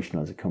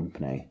inspirational as a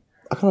company.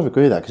 I kind of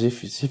agree with that,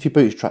 because if you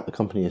bootstrap the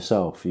company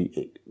yourself,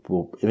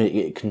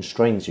 it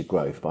constrains your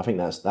growth. But I think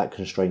that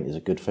constraint is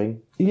a good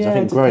thing. Yeah, I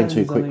think growing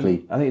too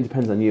quickly. I think it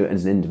depends on you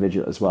as an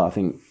individual as well. I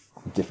think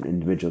different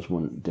individuals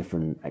want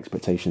different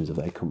expectations of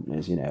their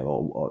companies,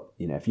 or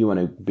if you want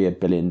to be $1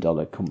 billion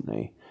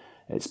company,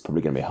 it's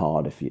probably going to be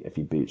hard if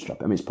you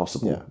bootstrap. I mean, it's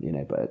possible,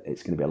 but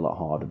it's going to be a lot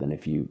harder than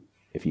if you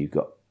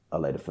got a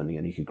load of funding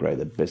and you could grow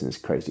the business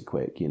crazy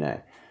quick,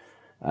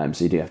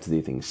 So you do have to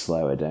do things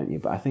slower, don't you?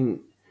 But I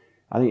think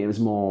it was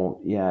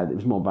more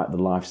about the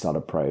lifestyle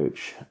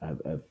approach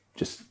of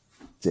just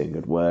doing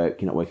good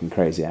work, you're not working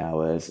crazy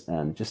hours,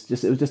 and it was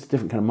just a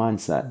different kind of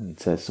mindset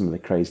to some of the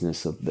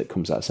craziness that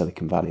comes out of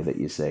Silicon Valley that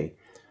you see.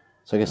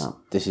 So I guess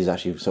this is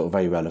actually sort of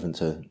very relevant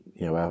to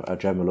our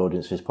general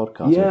audience for this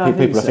podcast. Yeah,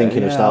 people are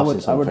thinking of starting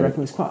something. I would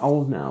recommend. It's quite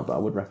old now, but I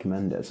would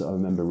recommend it. So I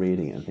remember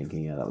reading it and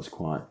thinking, that was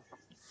quite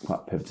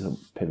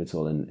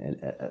pivotal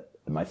in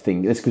my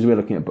thinking. It's because we're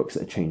looking at books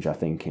that change our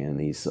thinking, and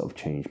these sort of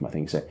changed my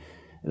thinking. So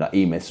that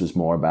E-Myths was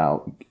more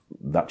about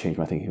that changed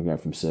my thinking, going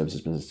from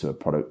services business to a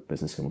product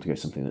business, going to go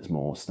something that's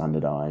more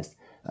standardized.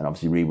 And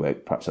obviously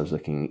Rework, perhaps I was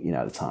looking,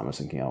 at the time I was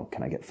thinking,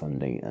 can I get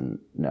funding? And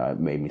no, it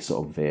made me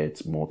sort of veer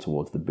more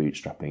towards the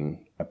bootstrapping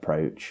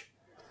approach.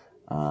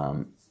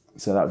 So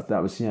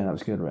that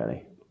was good,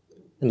 really.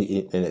 And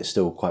it's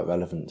still quite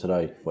relevant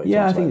today.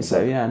 Yeah, I think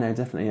so. Yeah, no,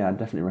 definitely. Yeah, I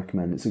definitely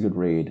recommend it. It's a good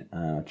read.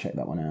 Check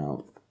that one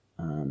out.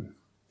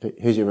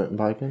 Who's it written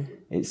by again?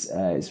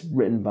 It's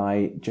written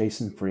by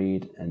Jason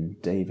Fried and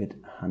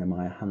David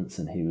Hannemeyer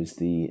Hansen, who was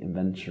the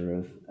inventor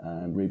of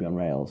Ruby on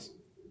Rails.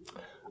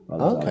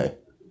 Okay.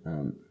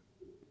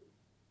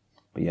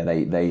 But yeah,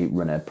 they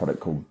run a product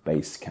called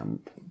Basecamp,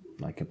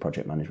 like a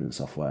project management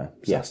software.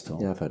 Yes,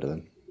 yeah, I've heard of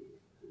them.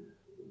 I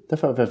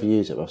don't know if I've ever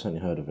used it, but I've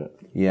certainly heard of it.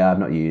 Yeah, I've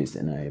not used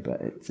it, no,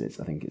 but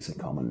I think it's a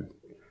common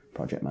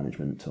project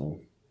management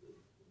tool.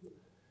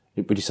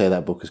 Would you say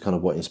that book is kind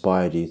of what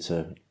inspired you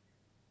to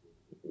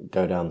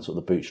go down sort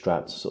of the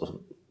bootstrapped, sort of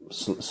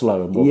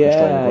slow and more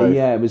constrained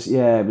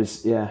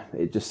growth?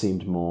 It just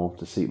seemed more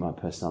to suit my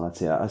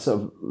personality. I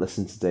sort of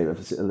listened to David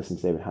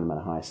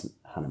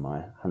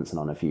Hannemeyer Hansen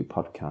on a few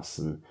podcasts,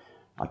 and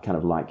I kind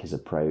of like his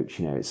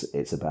approach.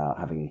 It's about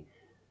having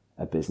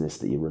a business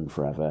that you run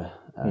forever,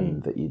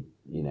 and that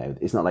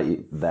it's not like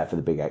you're there for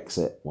the big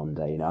exit one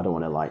day. I don't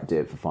want to like do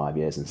it for 5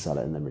 years and sell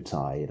it and then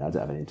retire. I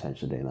don't have any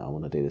intention of doing that. I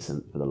want to do this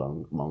for the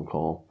long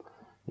haul.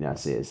 I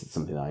see it as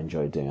something that I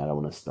enjoy doing. I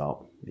don't want to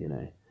stop.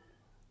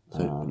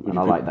 And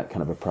I like that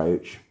kind of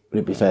approach. Would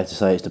it be fair to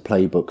say it's the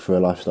playbook for a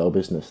lifestyle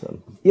business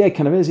then? Yeah, it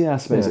kind of is. Yeah, I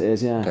suppose it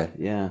is. Yeah, Okay.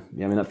 yeah.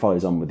 I mean, that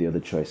follows on with the other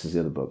choices,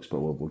 the other books,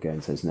 but we'll go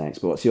into those next.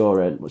 But what's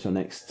your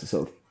next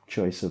sort of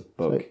choice of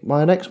book?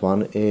 My next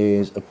one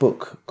is a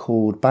book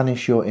called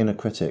Banish Your Inner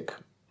Critic,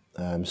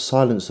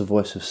 Silence the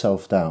Voice of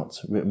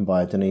Self-Doubt, written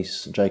by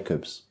Denise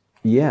Jacobs.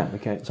 Yeah.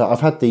 Okay. So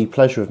I've had the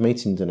pleasure of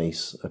meeting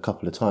Denise a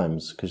couple of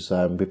times because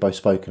we've both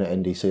spoken at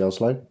NDC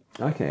Oslo.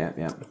 Okay. Yeah.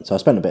 Yeah. So I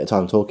spent a bit of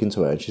time talking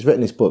to her, and she's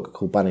written this book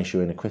called Banish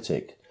Your Inner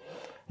Critic.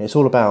 And it's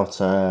all about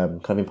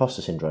kind of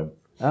imposter syndrome.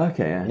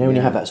 Okay. Yeah. You know, when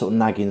you have that sort of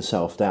nagging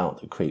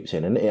self-doubt that creeps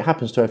in, and it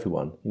happens to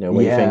everyone. You know,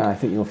 where you think, I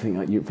think you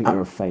think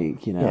you're a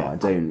fake. You know, I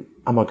don't.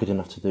 am I good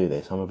enough to do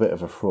this? I'm a bit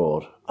of a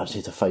fraud. I just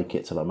need to fake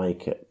it till I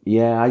make it.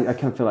 Yeah, I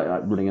kind of feel like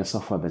running a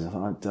software business.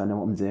 I don't know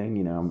what I'm doing.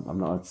 You know, I'm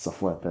not a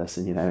software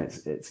person. You know,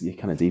 it's you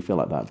kind of do feel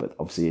like that, but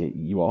obviously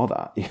you are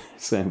that.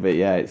 So, but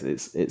yeah,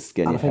 it's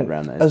getting your head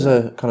around there. As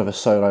a kind of a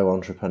solo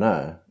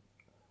entrepreneur,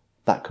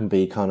 that can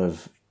be kind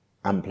of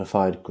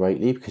amplified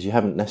greatly because you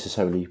haven't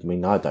necessarily. I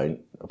mean, I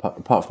don't.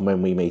 Apart from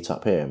when we meet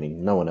up here, I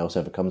mean, no one else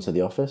ever comes to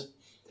the office.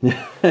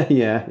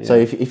 yeah. So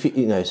if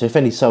you know, so if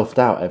any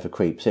self-doubt ever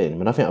creeps in, I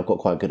mean, I think I've got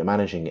quite good at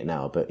managing it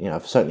now, but you know,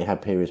 I've certainly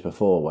had periods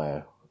before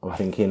where I'm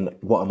thinking,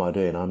 what am I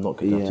doing? I'm not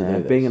good enough to do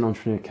this. Being an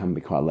entrepreneur can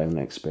be quite a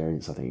lonely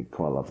experience. I think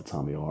quite a lot of the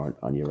time you're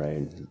on your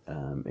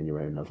own, in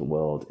your own little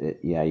world.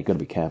 You've got to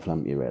be careful,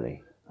 haven't you,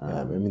 really?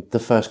 I mean, the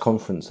first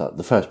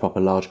proper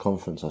large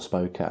conference I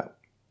spoke at,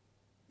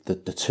 the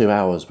 2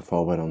 hours before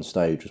I went on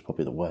stage was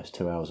probably the worst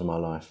 2 hours of my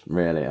life.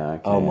 Really?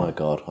 Okay. Oh my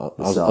God. I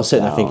was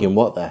sitting there thinking,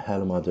 what the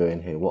hell am I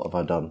doing here? What have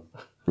I done?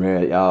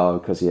 Really? Oh,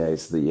 because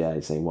it's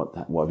saying what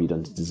have you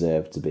done to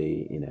deserve to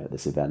be, you know, at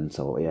this event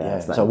or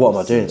So what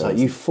am I doing? It's like,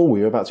 you fool!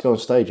 You're about to go on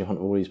stage in front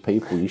of all these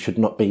people. You should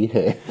not be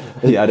here.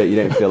 You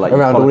don't feel like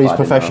around you're all these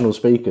professional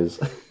speakers.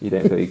 You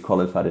don't feel you're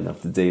qualified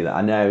enough to do that.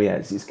 I know. Yeah,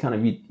 it's kind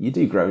of you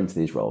do grow into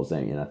these roles,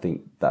 don't you? And I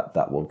think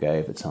that will go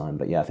over time.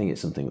 But yeah, I think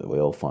it's something that we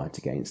all fight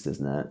against,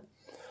 isn't it?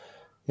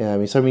 Yeah, I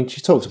mean,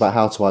 she talks about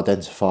how to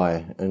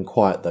identify and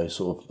quiet those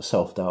sort of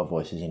self-doubt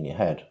voices in your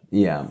head.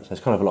 Yeah. So there's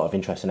kind of a lot of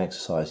interesting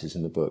exercises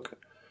in the book.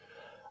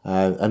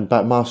 And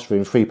about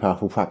mastering 3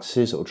 powerful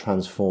practices that will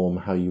transform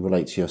how you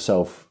relate to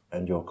yourself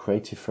and you're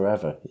creative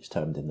forever, it's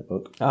termed in the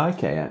book. Oh,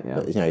 okay, yeah.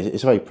 But, you know,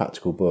 it's a very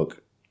practical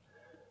book.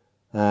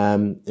 You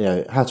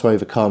know, how to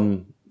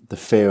overcome the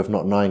fear of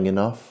not knowing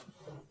enough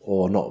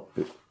or not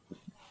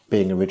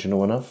being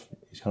original enough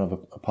is kind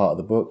of a part of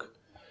the book.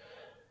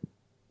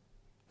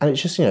 And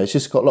it's just, you know, it's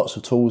just got lots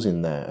of tools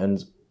in there.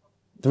 And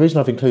the reason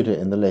I've included it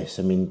in the list,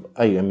 I mean,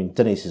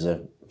 Denise is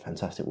a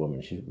fantastic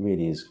woman. She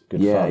really is good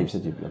fun. Yeah, you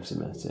said you've obviously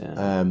met her,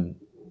 yeah.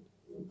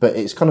 But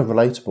it's kind of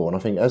relatable. And I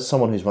think as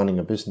someone who's running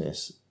a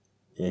business,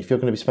 you know, if you're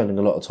going to be spending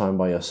a lot of time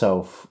by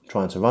yourself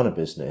trying to run a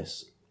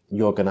business,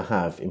 you're going to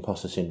have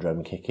imposter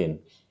syndrome kick in.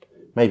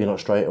 Maybe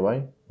not straight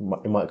away.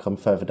 It might come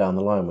further down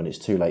the line when it's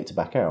too late to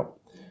back out.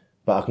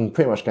 But I can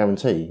pretty much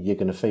guarantee you're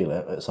going to feel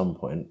it at some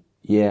point.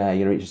 Yeah,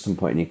 you're going to reach some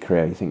point in your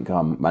career, you think,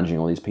 I'm managing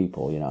all these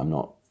people, you know, I'm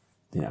not,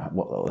 you know,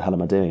 what the hell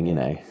am I doing, you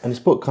know? And this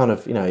book kind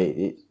of, you know,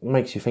 it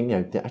makes you think, you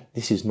know,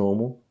 this is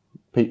normal.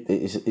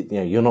 You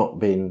know, you're not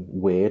being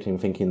weird in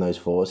thinking those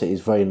thoughts. It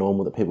is very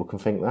normal that people can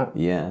think that.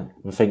 Yeah.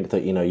 And think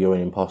that, you know, you're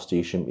an imposter,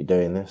 you shouldn't be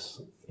doing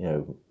this. You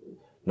know,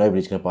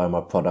 nobody's going to buy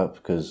my product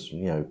because,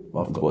 you know,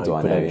 I've got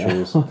no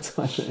credentials.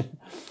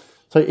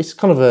 So it's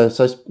kind of a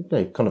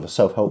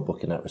self-help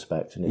book in that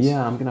respect. And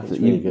I'm going to have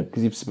to really good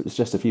because you've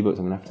suggested a few books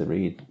I'm going to have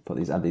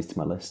to add these to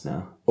my list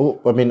now.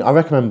 Oh, I mean, I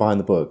recommend buying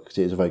the book because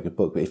it is a very good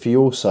book. But if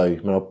you also, I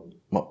mean, I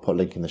might put a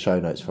link in the show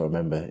notes if I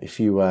remember. If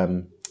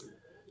you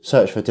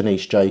search for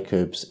Denise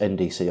Jacobs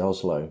NDC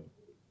Oslo,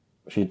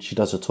 she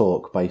does a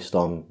talk based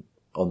on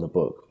the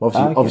book.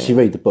 Obviously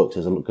read the book.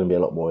 There's going to be a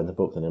lot more in the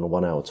book than in a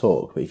 1 hour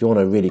talk. But if you want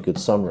a really good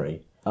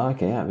summary.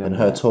 Okay, yeah. And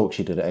her talk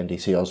she did at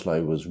NDC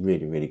Oslo was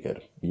really, really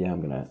good. Yeah,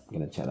 I'm gonna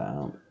check that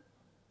out.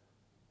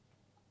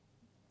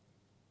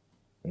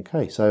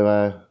 Okay,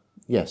 so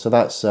so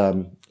that's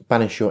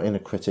Banish Your Inner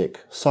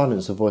Critic,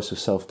 Silence the Voice of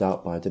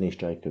Self-Doubt by Denise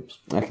Jacobs.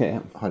 Okay, yeah.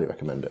 I highly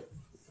recommend it.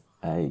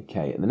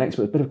 Okay, the next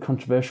one, a bit of a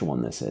controversial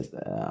one. This is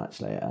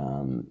actually,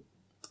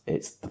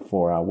 it's the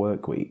 4 Hour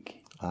Work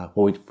Week.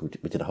 Well, we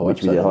did a whole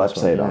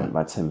episode on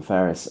by Tim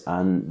Ferriss,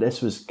 and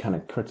this was kind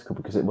of critical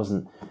because it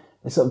wasn't.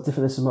 It's sort of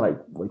different. This is more like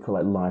what you call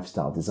like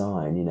lifestyle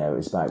design. You know,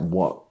 it's about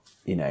what,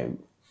 you know.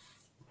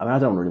 I mean, I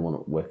don't really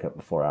want to work up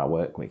a 4 Hour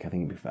Work Week. I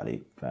think it'd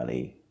be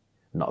fairly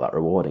not that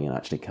rewarding and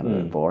actually kind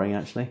of boring.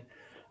 Actually,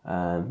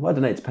 well, I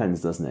don't know. It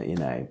depends, doesn't it? You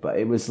know, but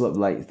it was sort of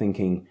like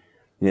thinking,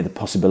 you know, the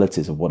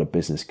possibilities of what a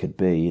business could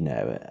be. You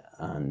know,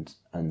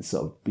 and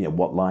sort of, you know,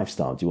 what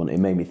lifestyle do you want? It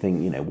made me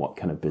think, you know, what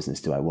kind of business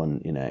do I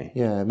want? You know.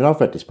 Yeah, I mean,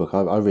 I've read this book.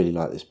 I really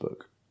like this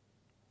book.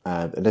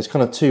 And there's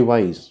kind of 2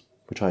 ways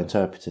which I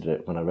interpreted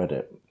it when I read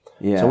it.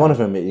 Yeah. So one of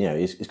them, you know,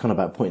 is kind of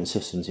about putting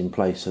systems in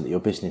place so that your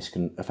business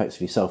can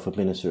effectively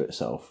self-administer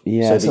itself.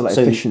 Yeah, so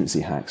efficiency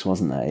hacks,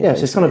 wasn't there? Yeah,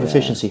 so it's kind of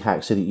efficiency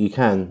hacks so that you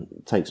can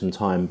take some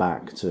time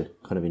back to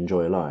kind of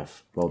enjoy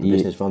life while the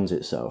business runs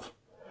itself.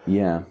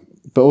 Yeah.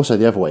 But also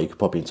the other way you could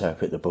probably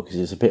interpret the book is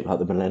it's a bit like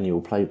the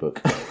Millennial Playbook.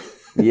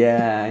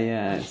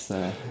 Yeah. It's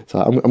So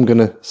I'm going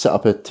to set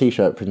up a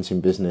t-shirt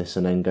printing business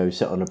and then go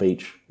sit on a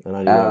beach and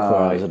only work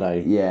 4 hours a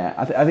day. Yeah,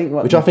 I think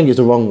Which I think is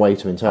the wrong way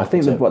to interpret I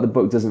think it. what the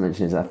book doesn't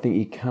mention is I think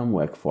you can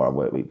work a 4-hour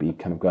work week, but you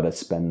kind of got to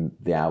spend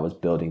the hours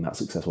building that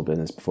successful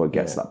business before it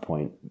gets to that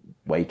point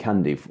where you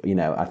can do.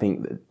 I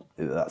think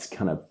that's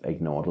kind of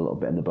ignored a little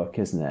bit in the book,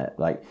 isn't it?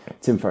 Like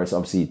Tim Ferriss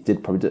obviously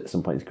at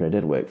some point in his career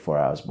did work 4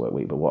 hours work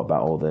week, but what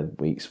about all the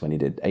weeks when he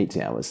did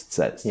 80 hours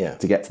sets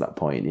to get to that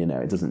point?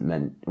 It doesn't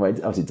it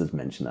obviously does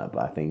mention that,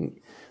 but I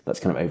think that's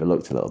kind of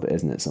overlooked a little bit,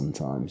 isn't it?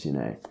 Sometimes,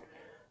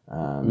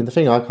 I mean, the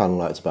thing I kind of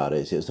liked about it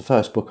is it was the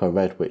first book I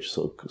read which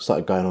sort of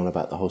started going on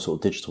about the whole sort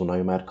of digital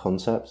nomad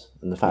concept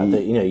and the fact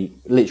that,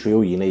 literally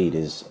all you need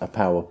is a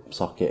power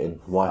socket and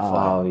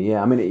Wi-Fi. Oh,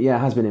 yeah. I mean, it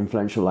has been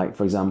influential. Like,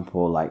 for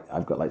example, like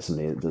I've got like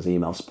somebody that does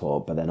email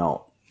support, but they're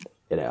not,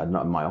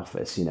 not in my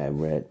office,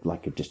 we're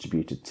like a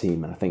distributed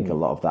team. And I think a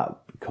lot of that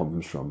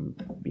comes from,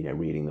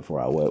 reading the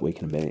 4-hour work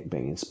week and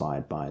being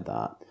inspired by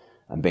that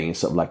and being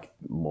sort of like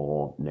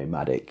more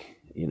nomadic,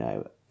 in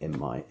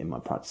my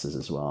practices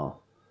as well.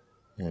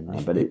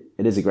 But it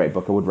is a great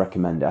book. I would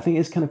recommend it. I think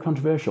it's kind of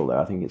controversial, though.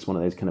 I think it's one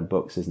of those kind of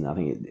books, isn't it? I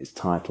think its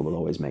title will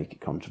always make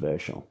it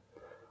controversial.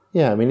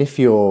 Yeah, I mean, if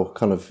you're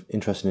kind of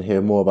interested in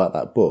hearing more about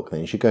that book, then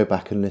you should go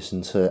back and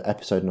listen to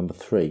episode number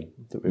 3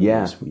 that we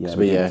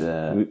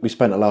released. We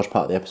spent a large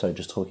part of the episode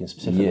just talking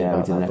specifically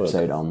about that book. Yeah, we did an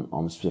episode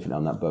on specifically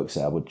on that book,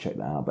 so I would check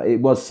that out. But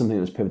it was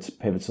something that was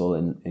pivotal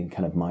in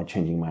kind of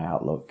changing my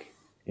outlook,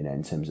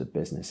 in terms of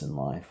business and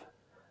life.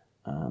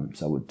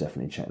 So I would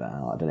definitely check that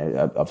out. I don't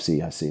know.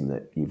 Obviously, I assume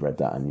that you've read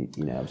that, and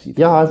obviously.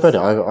 Yeah, I've read it.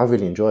 I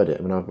really enjoyed it.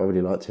 I mean, I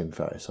really liked Tim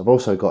Ferriss. I've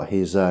also got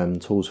his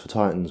Tools for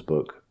Titans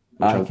book,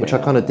 which I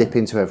kind of dip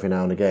into every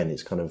now and again.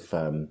 It's kind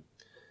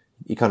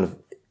of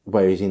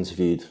where he's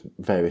interviewed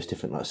various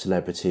different like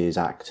celebrities,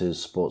 actors,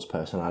 sports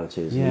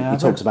personalities. Yeah, he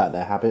talks about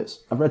their habits.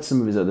 I've read some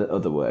of his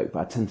other work, but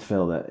I tend to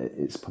feel that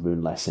it's probably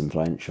less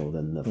influential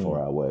than the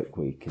 4-hour work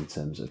week in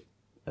terms of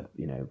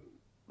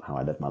how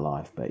I live my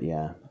life. But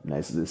yeah,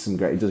 there's some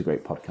great. He does a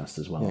great podcast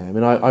as well. Yeah, I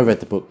mean, I read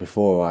the book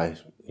before I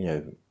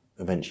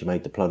eventually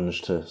made the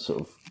plunge to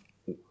sort of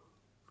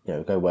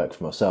go work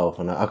for myself,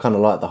 and I kind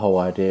of like the whole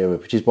idea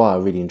of, which is why I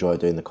really enjoy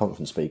doing the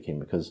conference speaking,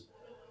 because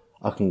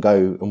I can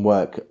go and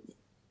work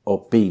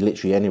or be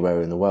literally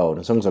anywhere in the world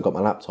as long as I've got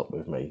my laptop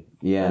with me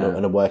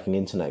and a working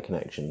internet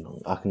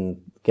connection. I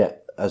can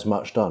get as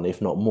much done,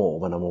 if not more,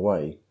 when I'm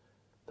away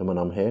than when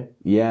I'm here.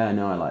 Yeah,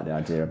 no, I like the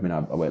idea. I mean, I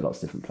work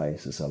lots of different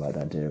places, so I like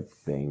the idea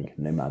of being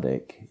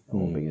nomadic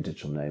or being a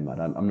digital nomad.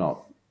 I'm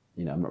not,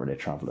 I'm not really a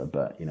traveller,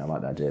 but I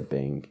like the idea of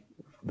being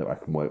that I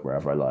can work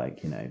wherever I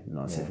like,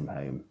 not sit from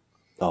home.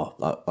 Oh,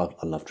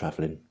 I love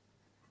travelling.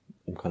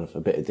 I'm kind of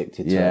a bit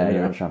addicted to it. Yeah,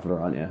 you're a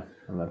traveller, aren't you?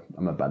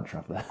 I'm a bad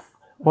traveller.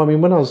 Well, I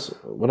mean, when I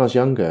was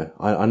younger,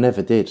 I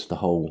never did the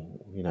whole,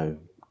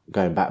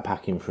 going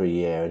backpacking for a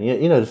year, and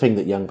the thing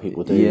that young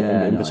people do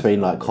in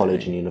between like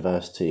college and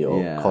university,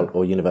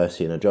 or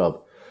university and a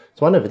job.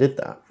 So I never did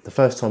that. The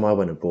first time I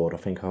went abroad, I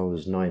think I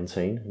was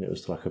 19, and it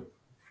was like a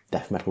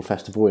death metal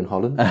festival in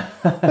Holland.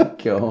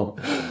 Cool.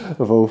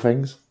 Of all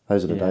things,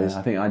 those are the days.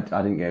 I think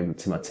I didn't go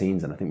to my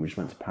teens, and I think we just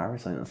went to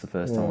Paris. I think that's the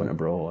first time I went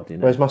abroad.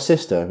 Whereas my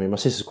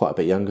sister's quite a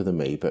bit younger than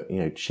me, but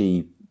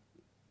she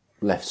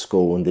left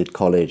school and did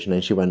college, and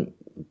then she went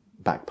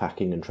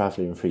backpacking and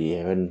travelling for a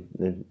year,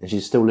 and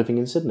she's still living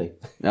in Sydney.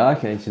 Oh,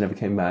 okay, she never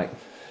came back.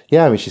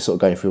 Yeah, I mean, she's sort of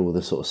going through all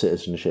the sort of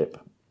citizenship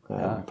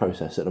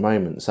process at the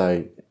moment. So,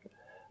 and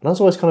I was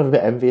always kind of a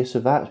bit envious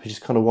of that, which is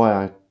kind of why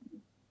I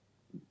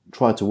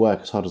tried to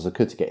work as hard as I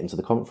could to get into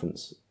the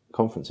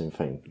conferencing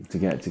thing.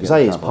 Because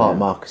it's part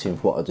marketing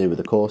for what I do with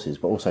the courses,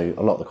 but also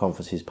a lot of the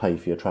conferences pay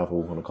for your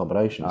travel and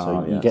accommodation,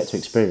 so you get to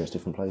experience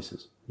different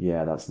places.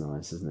 Yeah, that's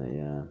nice, isn't it?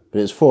 Yeah. But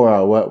it's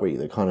 4-hour work week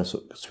that kind of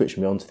switched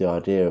me onto the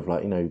idea of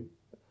like,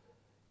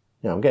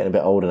 I'm getting a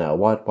bit older now.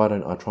 Why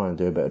don't I try and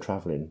do a bit of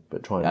travelling,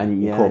 but try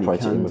and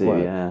incorporate it in with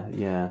work?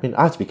 Yeah. I mean,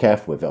 I have to be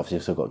careful with it. Obviously,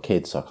 I've still got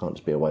kids, so I can't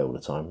just be away all the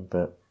time.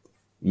 But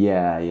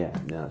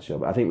no, sure.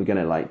 But I think we're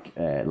gonna like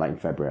in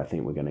February. I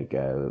think we're gonna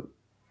go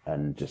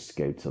and just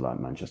go to like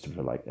Manchester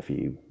for like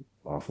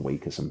half a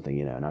week or something,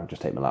 and I'll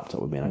just take my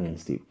laptop with me and I can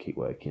still keep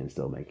working and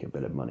still make a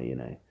bit of money,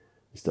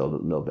 still a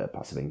little bit of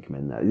passive income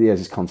in there. There's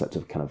this concept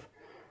of kind of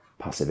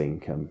passive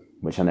income,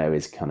 which I know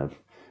is kind of,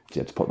 you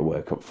have to put the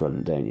work up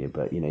front, don't you?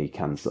 But, you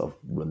can sort of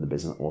run the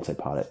business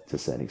autopilot to a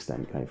certain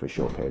extent, kind of for a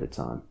short period of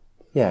time.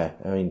 Yeah,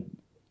 I mean,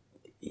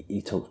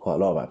 he talks quite a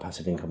lot about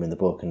passive income in the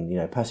book,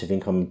 and, passive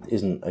income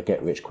isn't a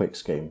get-rich-quick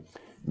scheme.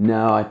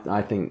 No,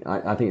 I think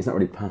it's not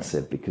really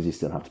passive, because you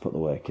still have to put the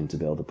work in to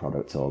build the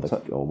product or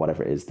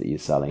whatever it is that you're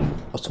selling.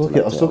 I was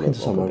talking to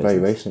someone very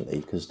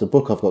recently, because the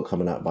book I've got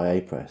coming out by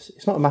A-Press,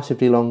 it's not a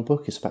massively long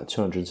book, it's about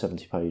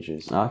 270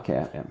 pages.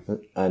 Okay, yeah.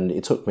 And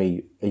it took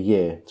me a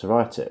year to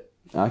write it.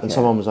 Okay. And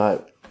someone was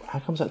like, how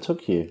comes that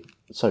took you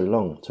so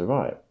long to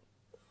write?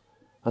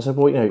 I said,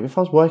 well, if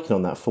I was working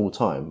on that full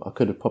time, I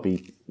could have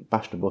probably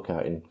bashed a book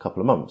out in a couple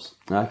of months.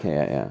 Okay,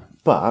 yeah.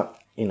 But,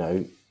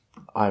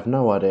 I have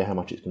no idea how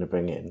much it's going to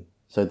bring in.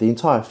 So the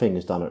entire thing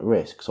is done at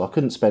risk. So I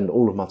couldn't spend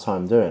all of my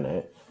time doing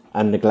it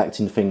and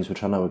neglecting things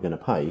which I know are going to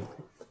pay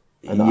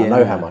and that I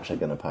know how much they're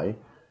going to pay,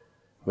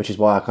 which is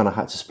why I kind of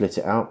had to split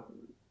it out.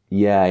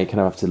 Yeah, you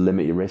kind of have to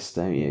limit your risk,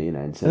 don't you? You know,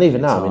 and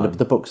even now, I mean,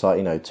 the book's like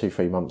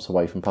 2-3 months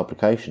away from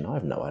publication. I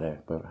have no idea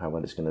how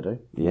well it's going to do,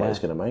 what it's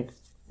going to make.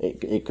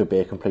 It could be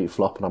a complete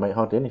flop, and I make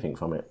hardly anything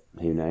from it.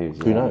 Who knows?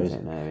 Who knows? I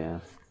don't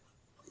know.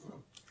 Yeah.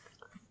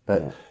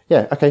 But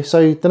okay.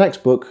 So the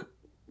next book,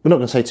 we're not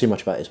going to say too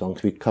much about this one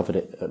because we covered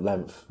it at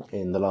length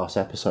in the last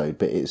episode.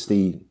 But it's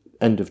The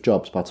End of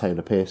Jobs by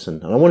Taylor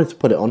Pearson, and I wanted to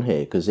put it on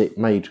here because it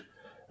made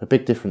a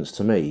big difference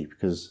to me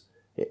because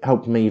it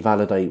helped me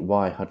validate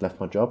why I'd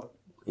left my job.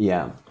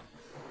 Yeah.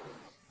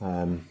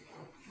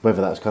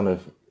 Whether that's kind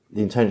of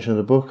the intention of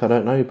the book, I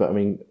don't know. But I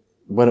mean,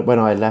 when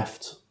I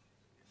left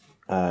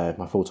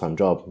my full-time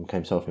job and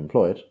became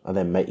self-employed, I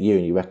then met you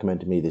and you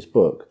recommended me this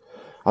book.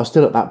 I was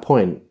still at that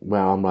point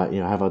where I'm like,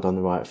 have I done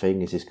the right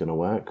thing? Is this going to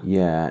work?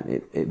 Yeah,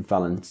 it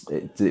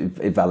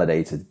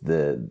validated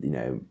the,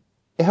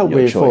 it helped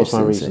reinforce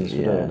my reasons for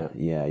doing it.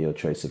 Yeah, your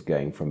choice of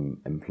going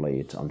from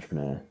employee to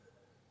entrepreneur.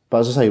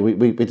 But as I say,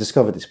 we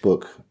discovered this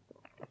book.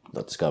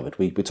 Not discovered.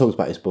 We talked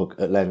about this book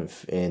at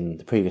length in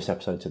the previous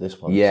episode to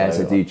this one. Yeah,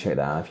 so do check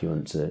that out if you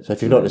want to. So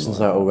if you've not listened to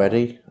that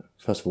already,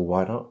 first of all,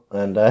 why not?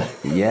 And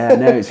yeah,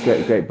 no, it's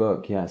a great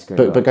book. Yeah, it's a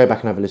great. But go back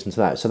and have a listen to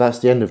that. So that's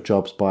The End of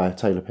Jobs by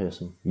Taylor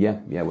Pearson. Yeah,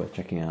 worth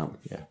checking out.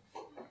 Yeah.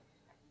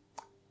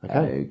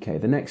 Okay.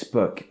 The next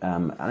book,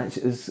 and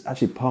it's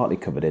actually partly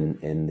covered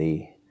in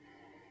the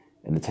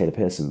Taylor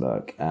Pearson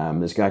book.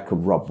 There's a guy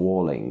called Rob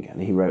Walling,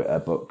 and he wrote a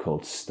book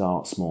called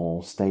Start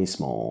Small, Stay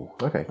Small.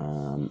 Okay.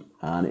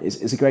 And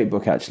it's a great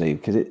book actually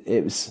because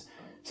it was.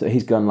 So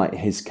he's gone like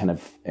his kind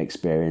of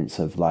experience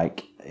of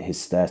like his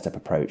stair-step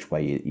approach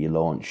where you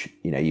launch,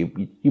 you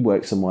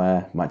work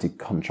somewhere, you might do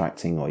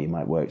contracting or you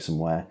might work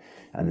somewhere,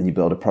 and then you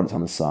build a product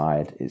on the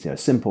side. It's a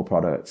simple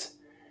product,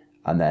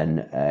 and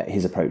then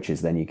his approach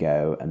is then you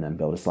go and then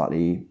build a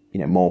slightly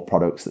more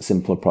products, the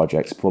simpler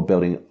projects before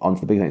building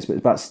onto the big things. But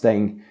it's about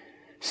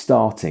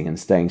starting and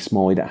staying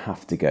small. You don't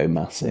have to go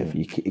massive.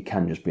 It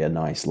can just be a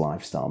nice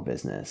lifestyle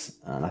business,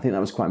 and I think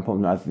that was quite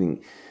important. I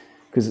think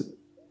because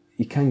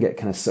you can get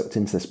kind of sucked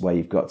into this where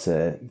you've got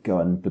to go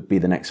and be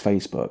the next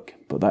Facebook,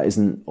 but that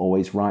isn't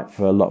always right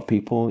for a lot of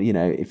people.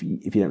 If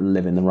you don't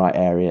live in the right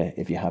area,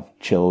 if you have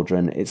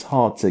children, it's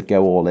hard to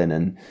go all in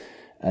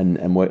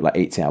and work like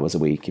 80 hours a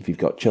week if you've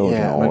got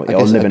children, or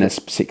live in a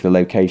particular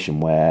location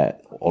where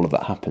all of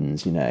that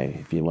happens.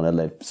 If you want to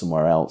live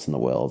somewhere else in the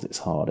world, it's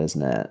hard,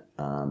 isn't it?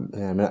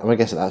 I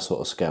guess at that sort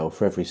of scale,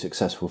 for every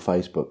successful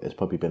Facebook, there's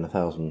probably been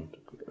 1,000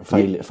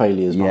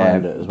 failures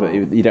behind it as well.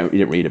 But you don't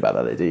read about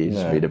that, do you? You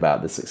just read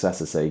about the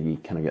successes, so you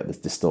kind of get this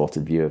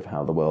distorted view of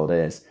how the world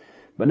is.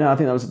 But no, I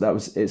think that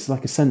was it's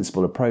like a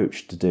sensible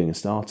approach to doing a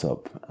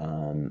startup.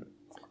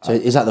 So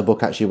is that the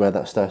book actually where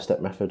that stair-step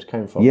method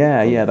came from?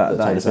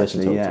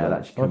 That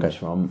actually comes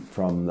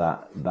from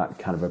that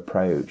kind of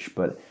approach.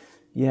 But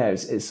yeah,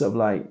 it's sort of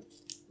like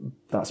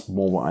that's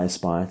more what I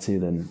aspire to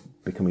than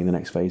becoming the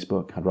next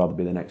Facebook. I'd rather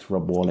be the next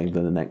Rob Walling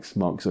than the next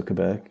Mark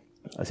Zuckerberg.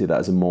 I see that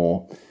as a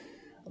more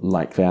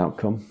likely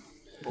outcome.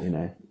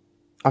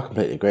 I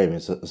completely agree. I mean,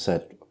 as I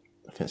said,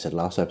 I think I said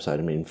last episode.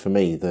 I mean, for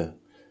me,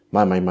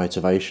 my main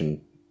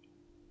motivation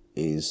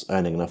is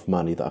earning enough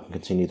money that I can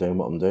continue doing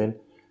what I'm doing.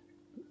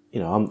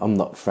 I'm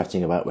not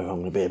fretting about whether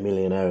I'm going to be a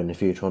millionaire in the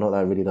future or not.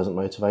 That really doesn't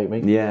motivate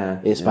me. Yeah.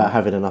 It's about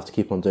having enough to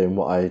keep on doing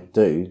what I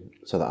do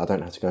so that I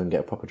don't have to go and get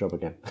a proper job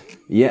again.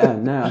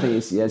 I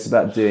think it's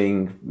about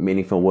doing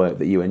meaningful work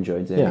that you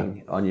enjoy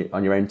doing on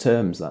your own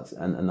terms. That's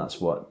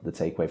what the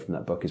takeaway from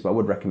that book is. But I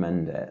would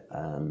recommend it.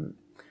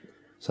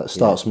 So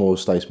Start Small,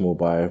 Stay Small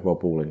by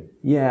Rob Walling.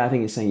 Yeah, I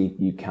think it's saying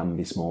you can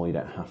be small. You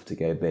don't have to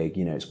go big.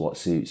 It's what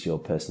suits your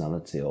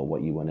personality or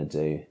what you want to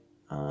do.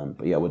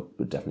 But yeah, I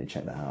would definitely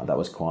check that out. That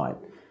was quite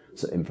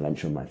sort of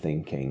influential in my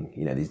thinking.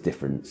 These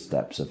different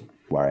steps of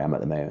where I am at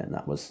the moment.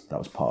 That was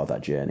part of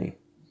that journey.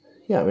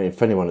 Yeah, I mean,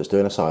 for anyone that's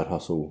doing a side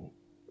hustle,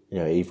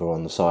 either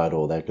on the side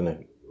or they're going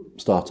to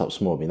start up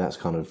small, I mean, that's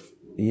kind of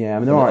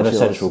there are an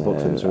essential book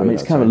for them to read.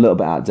 It's kind of a little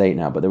bit out of date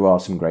now, but there are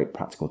some great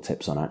practical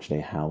tips on actually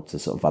how to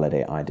sort of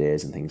validate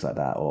ideas and things like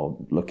that, or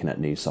looking at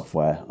new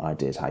software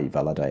ideas, how you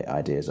validate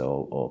ideas,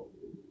 or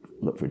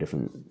look through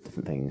different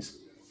things.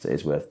 So it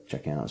is worth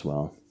checking out as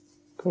well.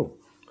 Cool.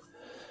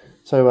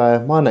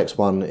 So my next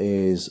one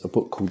is a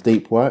book called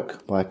Deep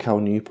Work by Cal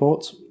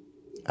Newport,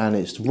 and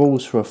it's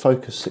Rules for a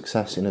Focused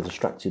Success in a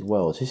Distracted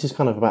World. This is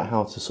kind of about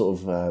how to sort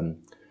of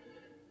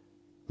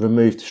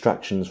remove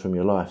distractions from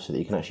your life so that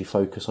you can actually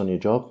focus on your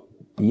job.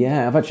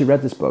 Yeah, I've actually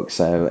read this book,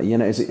 so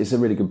it's a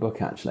really good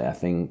book actually. I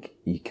think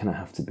you kind of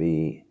have to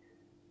be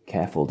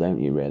careful, don't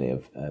you, really,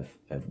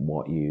 of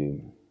what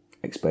you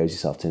expose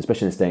yourself to,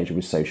 especially in this stage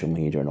with social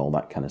media and all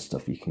that kind of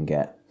stuff. You can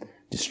get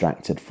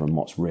distracted from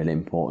what's really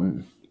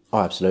important. Oh,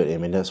 absolutely. I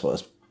mean, that's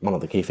one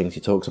of the key things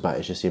he talks about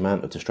is just the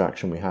amount of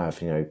distraction we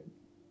have.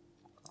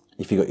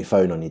 If you've got your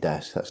phone on your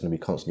desk, that's going to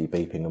be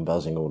constantly beeping and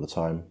buzzing all the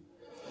time.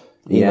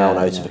 Email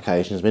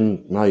notifications. I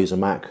mean, when I use a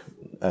Mac,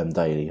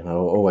 daily, and I'll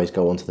always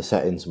go onto the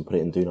settings and put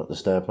it in Do Not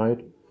Disturb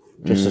mode,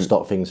 just to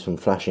stop things from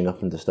flashing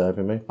up and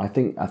disturbing me. I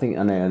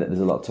know that there's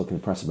a lot of talk in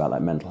the press about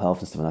like mental health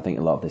and stuff, and I think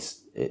a lot of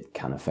this, it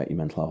can affect your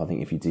mental health. I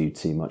think if you do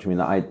too much, I mean,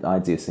 I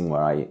do this thing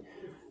where I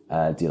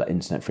do like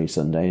internet-free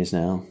Sundays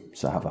now,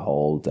 so I have a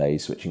whole day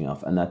switching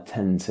off, and I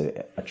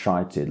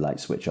try to like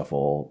switch off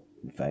all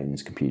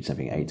phones, computers,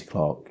 everything at 8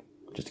 o'clock,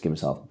 just to give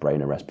myself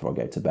brain a rest before I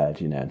go to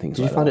bed, and things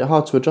Do like that. you find it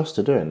hard to adjust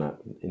to doing that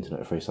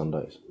internet-free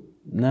Sundays?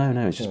 No,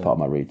 it's just part of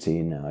my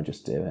routine now. I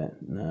just do it.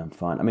 No, I'm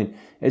fine. I mean,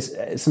 it's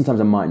sometimes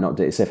I might not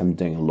do it. Say if I'm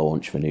doing a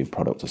launch of a new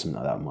product or something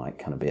like that, I might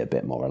kind of be a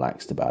bit more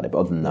relaxed about it. But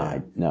other than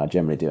that, I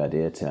generally do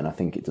adhere to it. And I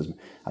think it does.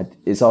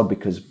 It's odd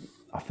because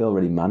I feel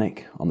really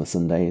manic on the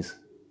Sundays.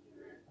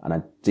 And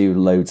I do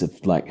loads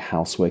of like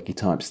houseworky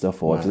type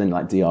stuff, or if it's in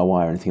like DIY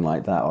or anything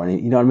like that, or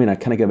you know what I mean. I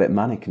kind of get a bit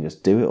manic and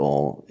just do it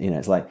all.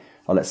 It's like,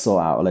 oh, let's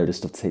sort out a load of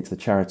stuff to take to the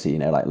charity.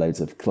 Like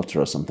loads of clutter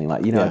or something.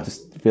 Like I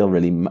just feel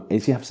really.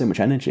 You have so much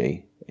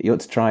energy. You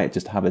ought to try it.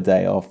 Just have a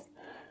day off,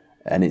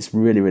 and it's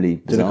really, really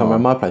bizarre. Do you come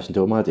around my place and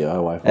do all my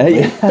DIY?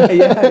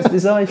 It's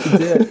bizarre. You should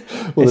do it.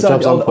 all it's the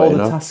like jobs all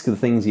the tasks of the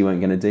things you weren't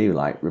going to do,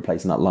 like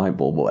replacing that light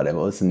bulb or whatever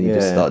it was, and you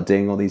just start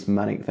doing all these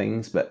manic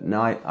things. But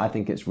no, I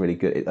think it's really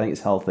good. I think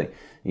it's healthy.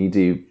 You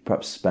do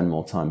perhaps spend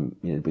more time,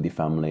 with your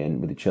family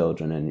and with your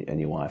children and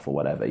your wife or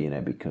whatever,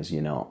 because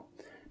you're not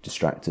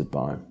distracted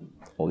by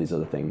all these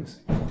other things.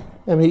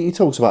 I mean, he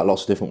talks about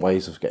lots of different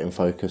ways of getting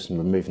focused and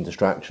removing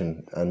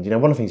distraction. And,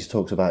 one of the things he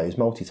talks about is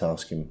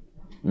multitasking.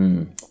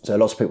 So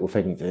lots of people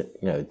think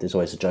that, there's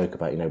always a joke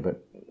about,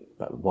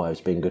 about wives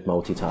being good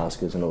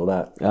multitaskers and all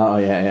that. Oh,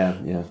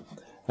 yeah.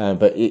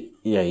 But,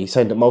 he's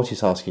saying that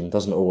multitasking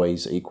doesn't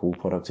always equal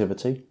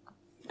productivity,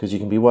 because you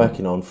can be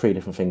working on 3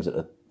 different things at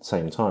the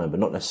same time, but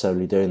not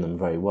necessarily doing them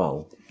very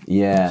well.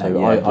 Yeah.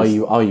 So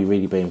are you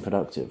really being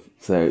productive?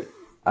 So...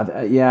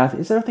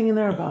 is there a thing in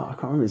there about, I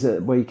can't remember, is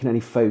it where you can only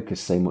focus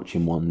so much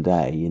in one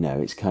day?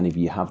 It's kind of,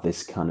 you have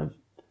this kind of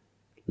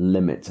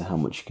limit to how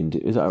much you can do.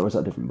 Or is that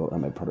a different book? That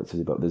made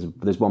productivity book.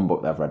 There's one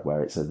book that I've read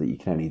where it says that you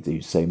can only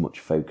do so much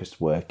focused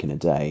work in a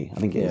day. I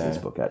think it is this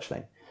book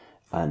actually.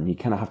 And you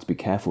kind of have to be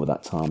careful with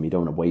that time. You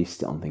don't want to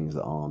waste it on things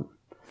that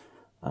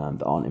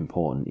aren't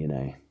important,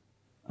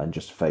 and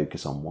just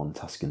focus on one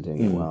task and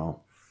doing it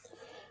well.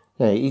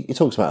 Yeah, he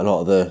talks about a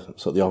lot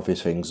of the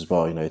obvious things as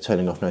well,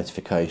 turning off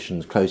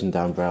notifications, closing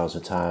down browser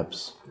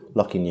tabs,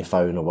 locking your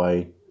phone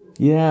away.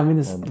 Yeah, I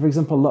mean, for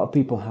example, a lot of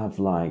people have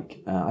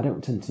like, I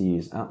don't tend to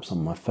use apps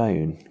on my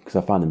phone because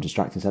I find them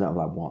distracting, so I don't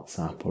have like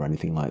WhatsApp or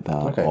anything like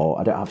that, or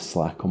I don't have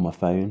Slack on my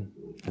phone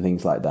and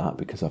things like that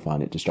because I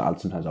find it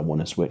distracting. Sometimes I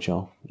want to switch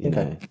off,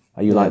 know.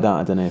 Are you like that?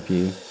 I don't know if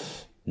you...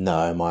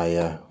 No,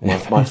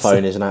 my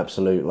phone is an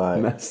absolute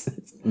like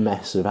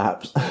mess of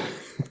apps.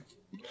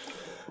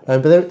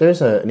 But there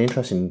is an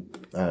interesting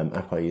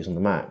app I use on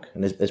the Mac,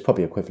 and there's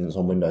probably equivalents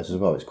on Windows as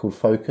well. It's called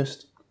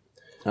Focused.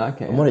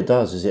 Okay. And what it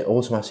does is it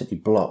automatically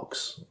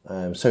blocks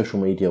social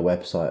media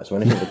websites or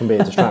anything that can be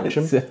a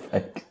distraction.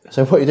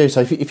 So what you do,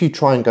 so if you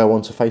try and go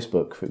onto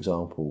Facebook, for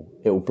example,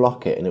 it will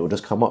block it and it will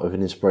just come up with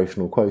an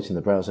inspirational quote in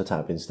the browser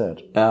tab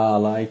instead. Oh, I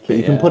like but it.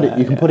 You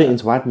can put it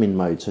into admin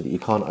mode so that you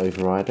can't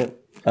override it.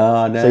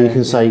 Oh, no. So you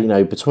can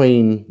say,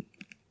 between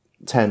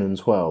 10 and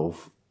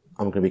 12,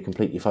 I'm going to be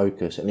completely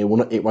focused, and it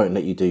won't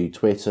let you do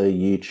Twitter,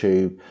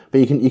 YouTube, but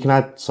you can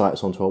add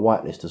sites onto a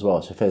whitelist as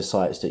well. So if there's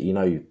sites that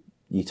you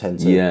tend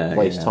to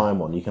waste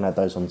time on, you can add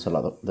those onto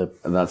like the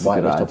and that's whitelist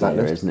a good or idea,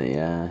 blacklist. isn't it?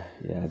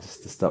 Yeah,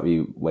 just to stop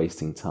you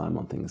wasting time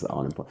on things that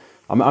aren't important.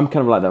 I'm kind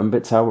of like that. I'm a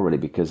bit terrible really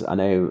because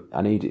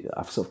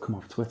I've sort of come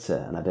off Twitter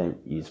and I don't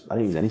use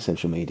any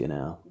social media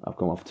now. I've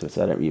come off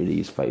Twitter. I don't really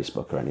use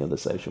Facebook or any other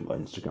social,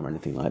 Instagram or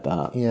anything like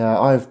that. Yeah,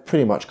 I've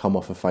pretty much come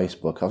off of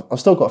Facebook. I've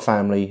still got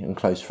family and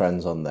close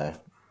friends on there,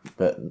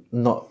 but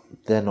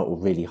they're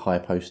not really high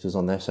posters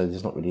on there, so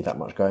there's not really that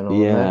much going on.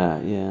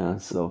 Yeah.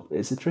 So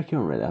it's a tricky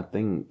one, really. I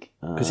think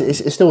because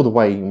it's still the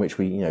way in which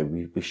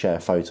we share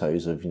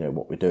photos of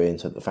what we're doing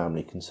so that the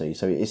family can see.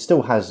 So it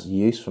still has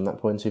use from that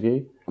point of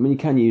view. I mean, you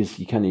can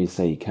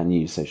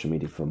use social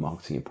media for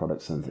marketing your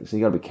products and things. So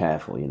you got to be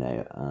careful,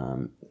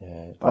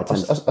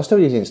 I still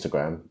use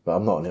Instagram, but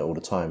I'm not on it all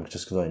the time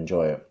just because I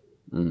enjoy it.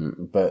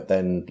 But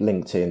then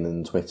LinkedIn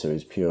and Twitter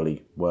is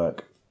purely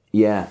work.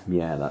 Yeah,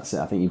 that's it.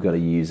 I think you've got to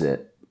use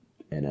it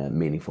in a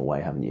meaningful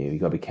way, haven't you? You've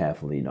got to be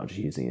careful that you're not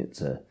just using it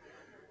to,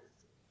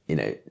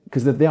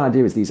 because the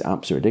idea is these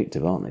apps are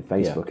addictive, aren't they?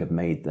 Facebook have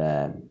made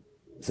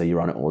so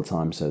you're on it all the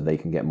time so they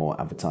can get more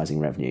advertising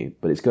revenue,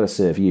 but it's got to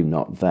serve you,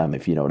 not them,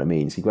 if you know what I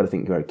mean. So you've got to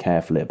think very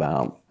carefully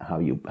about how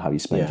you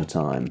spend your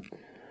time.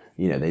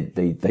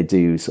 They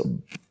do sort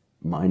of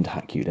mind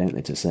hack you, don't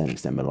they, to a certain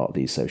extent, with a lot of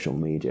these social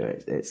media.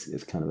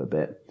 It's kind of a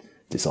bit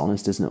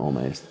dishonest, isn't it,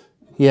 almost?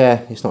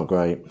 Yeah, it's not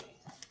great.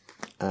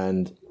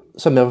 And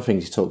some of the other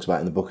things he talks about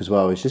in the book as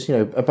well is just,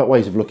 about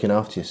ways of looking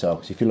after yourself.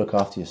 Because if you look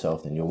after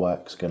yourself, then your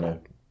work's going to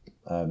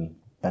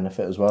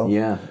benefit as well.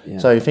 Yeah.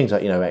 So things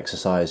like,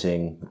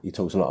 exercising, he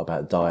talks a lot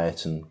about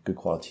diet and good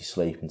quality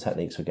sleep and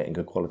techniques for getting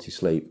good quality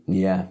sleep.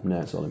 Yeah, no,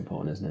 it's all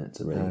important, isn't it?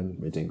 It's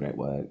really doing great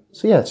work.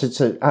 So yeah,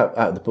 so out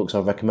of the books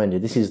I've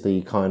recommended, this is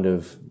the kind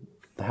of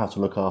the how to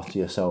look after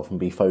yourself and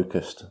be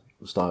focused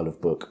style of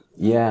book.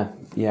 Yeah.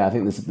 I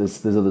think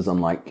there's others on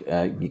like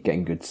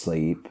getting good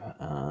sleep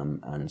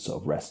and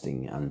sort of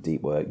resting and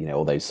deep work.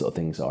 All those sort of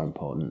things are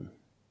important.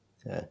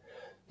 Yeah.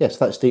 Yes,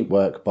 that's Deep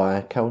Work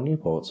by Cal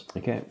Newport.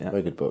 Okay, yeah.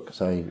 Very good book.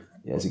 So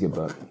yeah, it's a good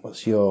book.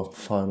 What's your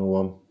final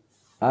one?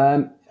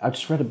 I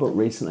just read a book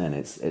recently, and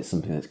it's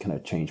something that's kind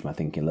of changed my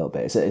thinking a little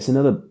bit. It's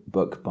another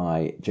book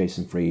by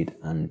Jason Fried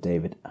and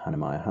David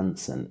Hannemeyer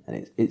Hansen,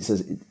 and it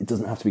says it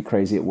doesn't have to be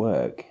crazy at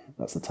work.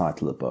 That's the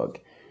title of the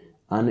book,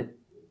 and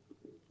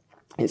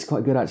it's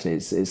quite good actually.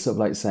 It's sort of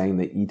like saying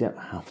that you don't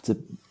have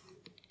to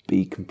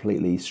be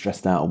completely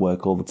stressed out at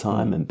work all the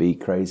time and be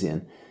crazy.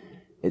 And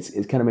it's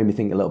kind of made me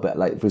think a little bit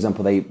like, for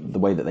example, the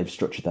way that they've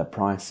structured their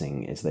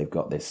pricing is they've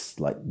got this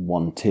like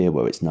one tier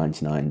where it's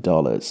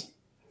 $99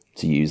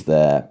 to use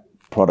their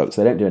products.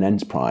 They don't do an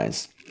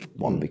enterprise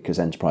one because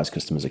enterprise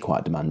customers are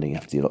quite demanding. You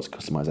have to do lots of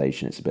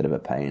customization. It's a bit of a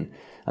pain.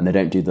 And they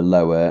don't do the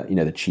lower,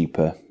 the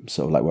cheaper,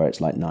 sort of like where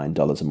it's like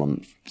 $9 a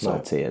month sort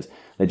of tiers.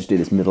 They just do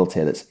this middle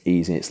tier that's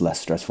easy, it's less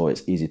stressful,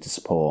 it's easy to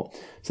support.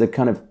 So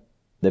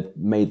they've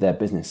made their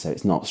business so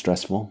it's not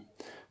stressful.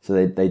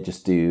 So they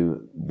just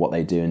do what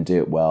they do and do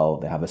it well.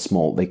 They have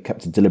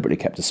deliberately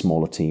kept a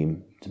smaller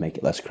team to make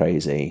it less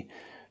crazy.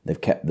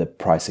 They've kept the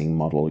pricing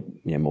model,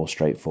 more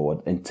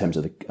straightforward in terms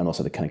of and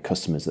also the kind of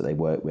customers that they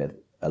work with,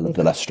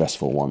 the less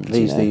stressful ones.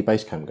 These the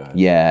Basecamp guys.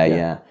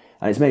 Yeah.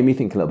 And it's made me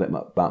think a little bit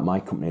about my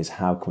company is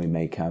how can we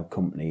make our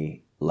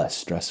company less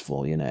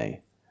stressful,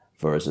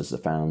 for us as the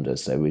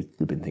founders. So we've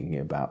been thinking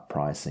about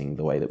pricing,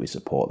 the way that we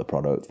support the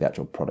product, the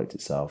actual product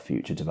itself,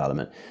 future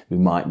development. We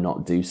might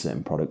not do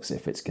certain products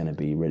if it's going to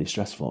be really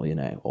stressful,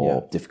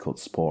 or difficult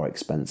to support,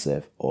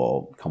 expensive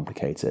or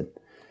complicated.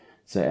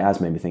 So it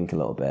has made me think a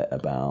little bit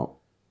about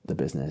the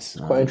business.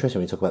 It's quite interesting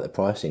when you talk about the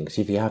pricing, because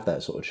if you have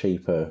that sort of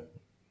cheaper,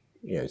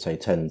 say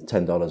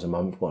 $10 a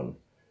month one,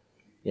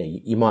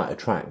 you might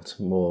attract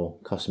more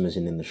customers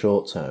in the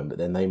short term, but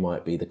then they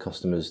might be the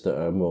customers that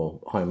are more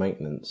high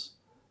maintenance,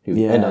 who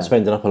end up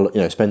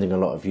spending a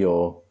lot of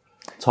your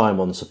time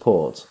on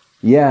support.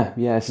 Yeah.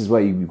 This is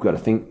where you've got to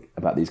think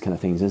about these kind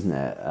of things, isn't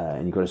it?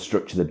 And you've got to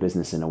structure the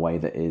business in a way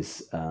that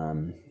is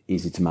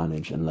easy to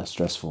manage and less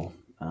stressful.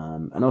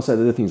 And also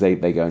the other things they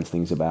go into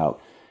things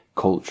about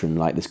culture and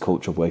like this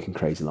culture of working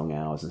crazy long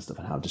hours and stuff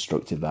and how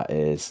destructive that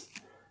is.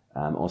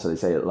 Also, they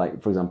say,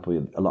 like, for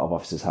example, a lot of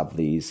offices have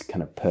these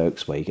kind of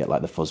perks where you get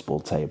like the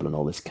fuzzball table and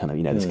all this kind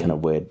of, this kind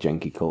of weird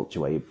junky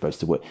culture where you're supposed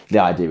to work. The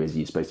idea is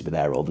you're supposed to be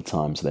there all the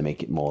time, so they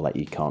make it more like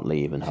you can't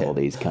leave and have all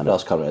these kind of.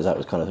 Last Colours, that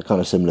was kind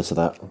of similar to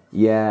that.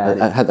 Yeah,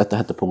 I had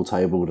the pool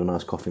table with a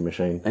nice coffee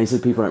machine. And he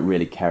said people don't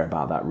really care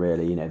about that.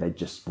 Really, they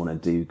just want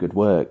to do good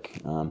work.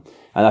 And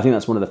I think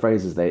that's one of the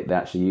phrases they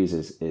actually use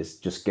is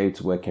just go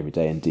to work every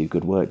day and do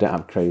good work. Don't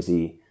have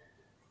crazy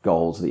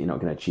goals that you're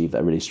not going to achieve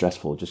that are really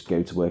stressful. Just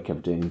go to work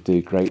every day and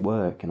do great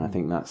work. And I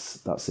think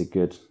that's a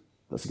good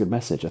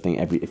message. I think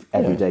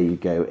every day you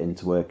go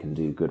into work and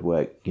do good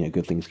work,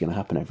 good things are going to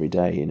happen every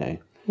day.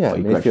 Yeah,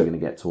 you're actually going to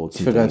get towards.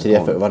 If you're going to the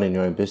effort of running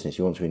your own business,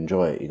 you want to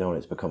enjoy it. You don't want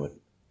it to become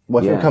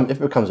if it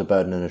becomes a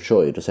burden and a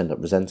chore, you just end up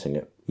resenting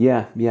it.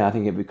 Yeah. I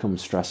think it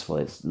becomes stressful.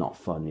 It's not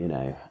fun,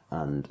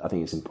 And I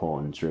think it's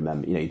important to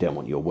remember, you don't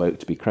want your work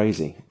to be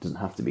crazy. It doesn't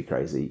have to be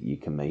crazy. You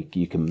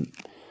can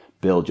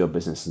build your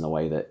business in a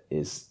way that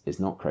is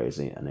not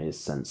crazy and is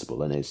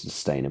sensible and is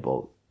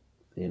sustainable,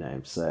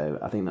 So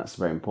I think that's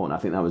very important.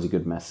 I think that was a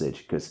good message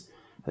because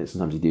I think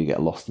sometimes you do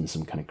get lost in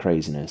some kind of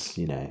craziness,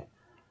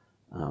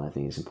 I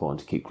think it's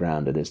important to keep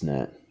grounded, isn't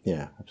it?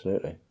 Yeah,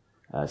 absolutely.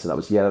 So that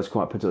was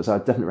quite pivotal. So I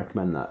definitely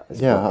recommend that.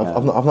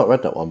 I've not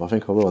read that one, but I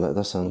think I will. That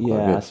does sound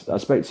quite good. I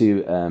spoke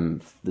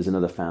to there's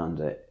another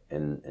founder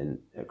in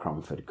at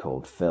Cromford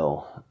called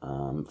Phil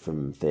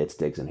from Theatre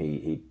Digs, and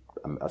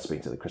I was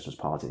speaking to the Christmas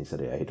party, and he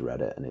said he'd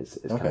read it, and it's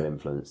kind of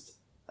influenced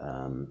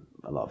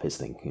a lot of his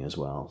thinking as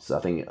well. So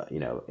I think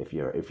if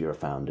you're a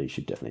founder, you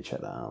should definitely check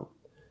that out.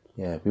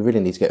 Yeah, we really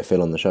need to get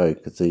Phil on the show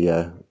because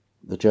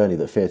the journey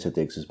that Theatre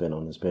Digs has been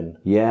on has been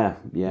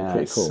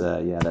pretty cool.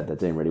 They're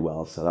doing really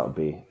well, so that would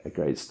be a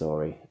great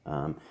story.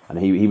 And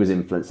he was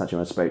influenced, actually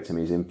when I spoke to him,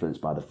 he was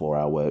influenced by the 4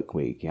 Hour Work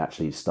Week. He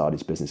actually started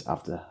his business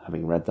after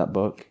having read that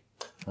book.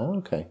 Oh,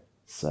 okay.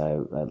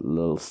 So a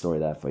little story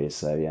there for you.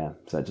 So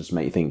it just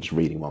make you think, just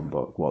reading one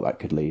book, what that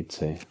could lead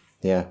to.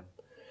 Yeah.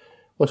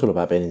 Well, it's all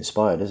about being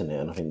inspired, isn't it?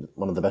 And I think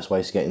one of the best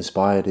ways to get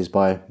inspired is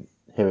by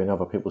hearing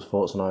other people's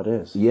thoughts and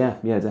ideas. Yeah,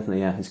 definitely.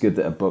 Yeah, it's good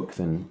that a book,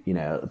 then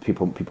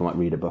people might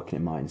read a book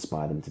and it might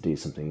inspire them to do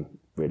something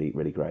really,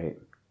 really great.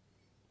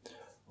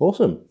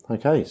 Awesome.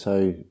 Okay,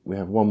 so we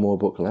have one more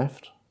book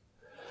left.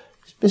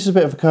 This is a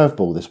bit of a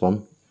curveball, this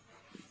one.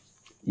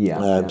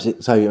 Yeah.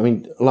 So, I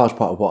mean, a large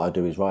part of what I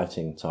do is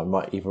writing. So I'm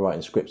either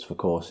writing scripts for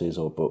courses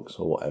or books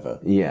or whatever.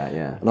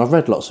 Yeah. And I've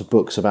read lots of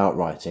books about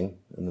writing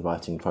and the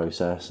writing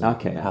process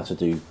and how to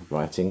do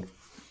writing.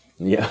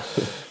 Yeah.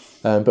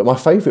 But my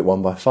favourite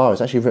one by far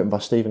is actually written by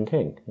Stephen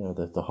King,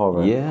 the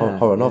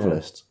horror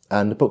novelist.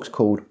 And the book's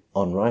called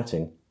On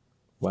Writing.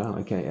 Wow,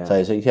 okay,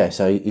 yeah.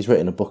 So he's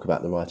written a book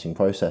about the writing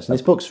process. And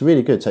this book's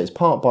really good. So it's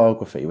part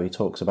biography where he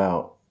talks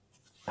about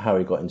how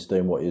he got into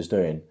doing what he was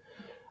doing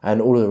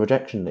and all of the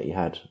rejection that he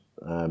had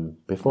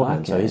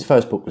beforehand. Okay. So his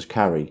first book was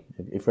Carrie.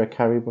 You've read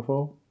Carrie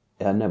before?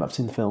 Yeah, no, but I've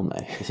seen the film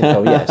though.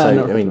 Yeah.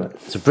 So, I mean,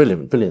 it's a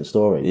brilliant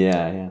story.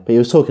 Yeah. But he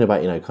was talking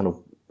about, kind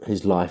of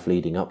his life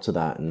leading up to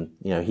that. And,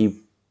 he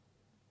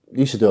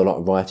used to do a lot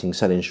of writing,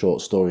 selling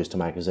short stories to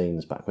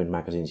magazines back when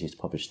magazines used to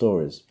publish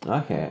stories.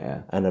 Okay,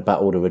 yeah. And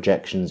about all the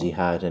rejections he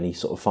had, and he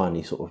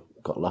finally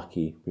got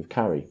lucky with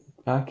Carrie.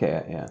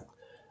 Okay, yeah.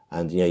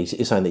 And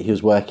he's saying that he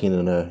was working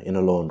in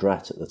a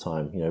laundrette at the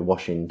time,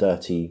 washing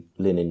dirty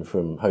linen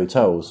from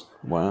hotels.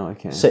 Wow,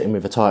 okay. Sitting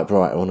with a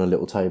typewriter on a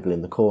little table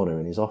in the corner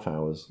in his off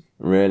hours.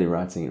 Really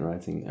writing.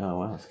 Oh,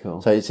 wow, that's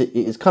cool. So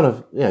it's kind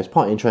of it's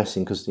quite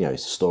interesting because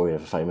it's a story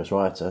of a famous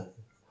writer,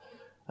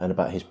 and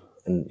about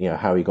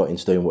how he got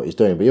into doing what he's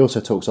doing. But he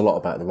also talks a lot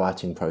about the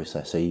writing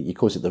process. So he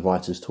calls it the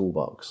writer's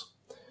toolbox.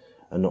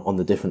 And on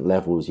the different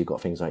levels, you've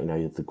got things like,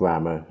 the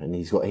grammar, and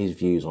he's got his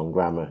views on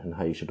grammar and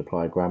how you should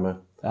apply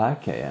grammar.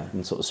 Okay, yeah.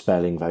 And sort of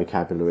spelling,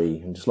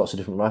 vocabulary, and just lots of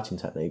different writing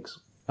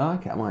techniques.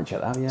 Okay, I might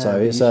check that out, yeah. So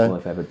it's useful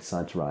if I ever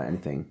decide to write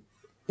anything.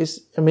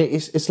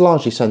 It's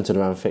largely centred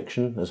around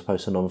fiction as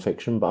opposed to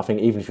non-fiction, but I think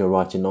even if you're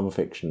writing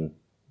non-fiction,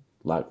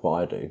 like what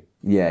I do...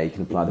 Yeah, you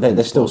can apply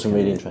there's still some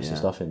really interesting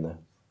stuff in there.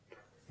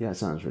 Yeah, it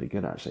sounds really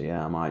good actually.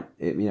 Yeah, I might.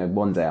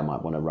 One day I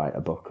might want to write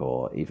a book,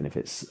 or even if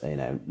it's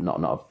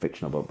not a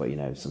fictional book, but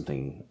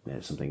something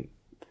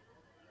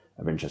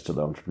of interest to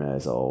the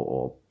entrepreneurs,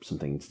 or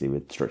something to do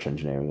with structural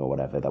engineering or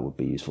whatever. That would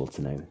be useful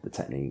to know the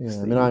techniques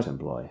that you need to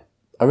employ.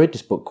 I read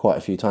this book quite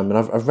a few times, and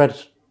I've read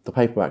the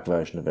paperback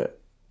version of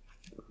it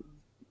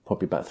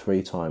probably about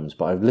 3 times,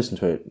 but I've listened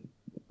to it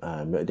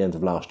at the end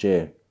of last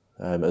year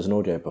as an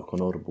audiobook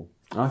on Audible.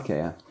 Okay,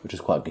 yeah. Which was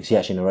quite good. He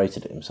actually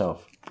narrated it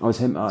himself. Oh, it's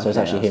him? Oh, okay, so it's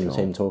actually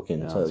him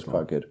talking, so it's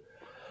quite good.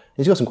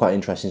 He's got some quite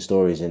interesting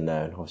stories in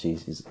there, and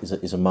obviously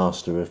he's a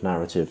master of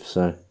narrative,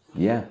 so...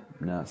 Yeah,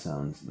 no, that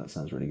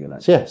sounds really good, So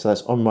actually. so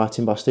that's On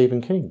Writing by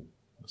Stephen King.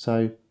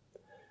 So,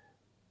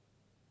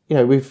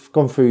 we've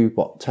gone through,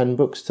 10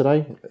 books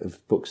today,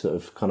 of books that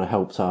have kind of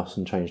helped us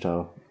and changed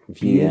our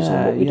views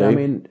on what we do. I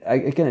mean,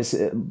 again, it's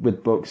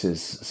with books,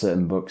 is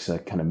certain books are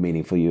kind of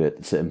meaningful to you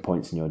at certain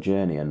points in your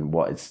journey, and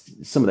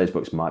some of those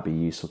books might be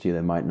useful to you,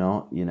 they might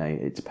not.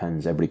 It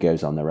depends. Everybody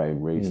goes on their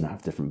own route and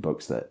have different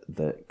books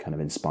that kind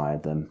of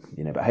inspired them.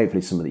 But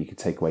hopefully, some of that you could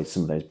take away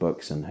some of those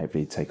books, and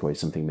hopefully take away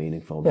something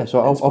meaningful. Yeah, so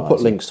I'll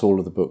put links to all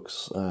of the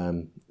books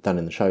down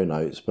in the show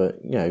notes,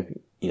 but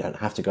you don't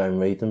have to go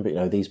and read them,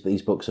 but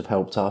these books have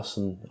helped us,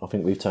 and I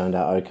think we've turned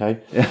out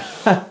okay. Yeah,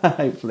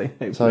 hopefully.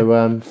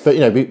 So, but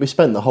we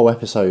spent the whole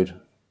episode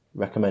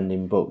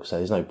recommending books, so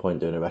there's no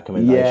point doing a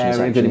recommendation. Yeah,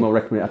 section. Any more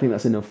I think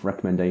that's enough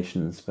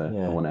recommendations for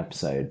one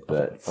episode.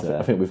 But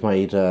I think we've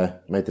made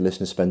the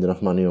listeners spend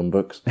enough money on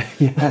books.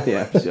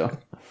 yeah, for So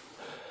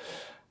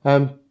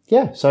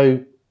sure.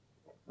 So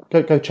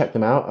go check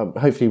them out.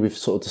 Hopefully we've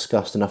sort of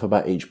discussed enough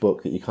about each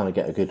book that you kind of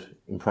get a good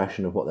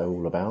impression of what they're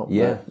all about.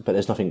 Yeah. But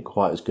there's nothing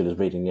quite as good as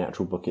reading the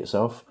actual book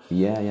itself.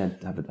 Yeah.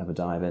 Have a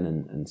dive in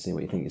and see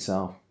what you think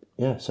yourself.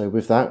 Yeah, so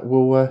with that,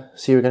 we'll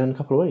see you again in a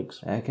couple of weeks.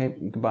 Okay,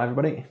 goodbye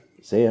everybody.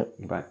 See ya.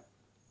 Goodbye.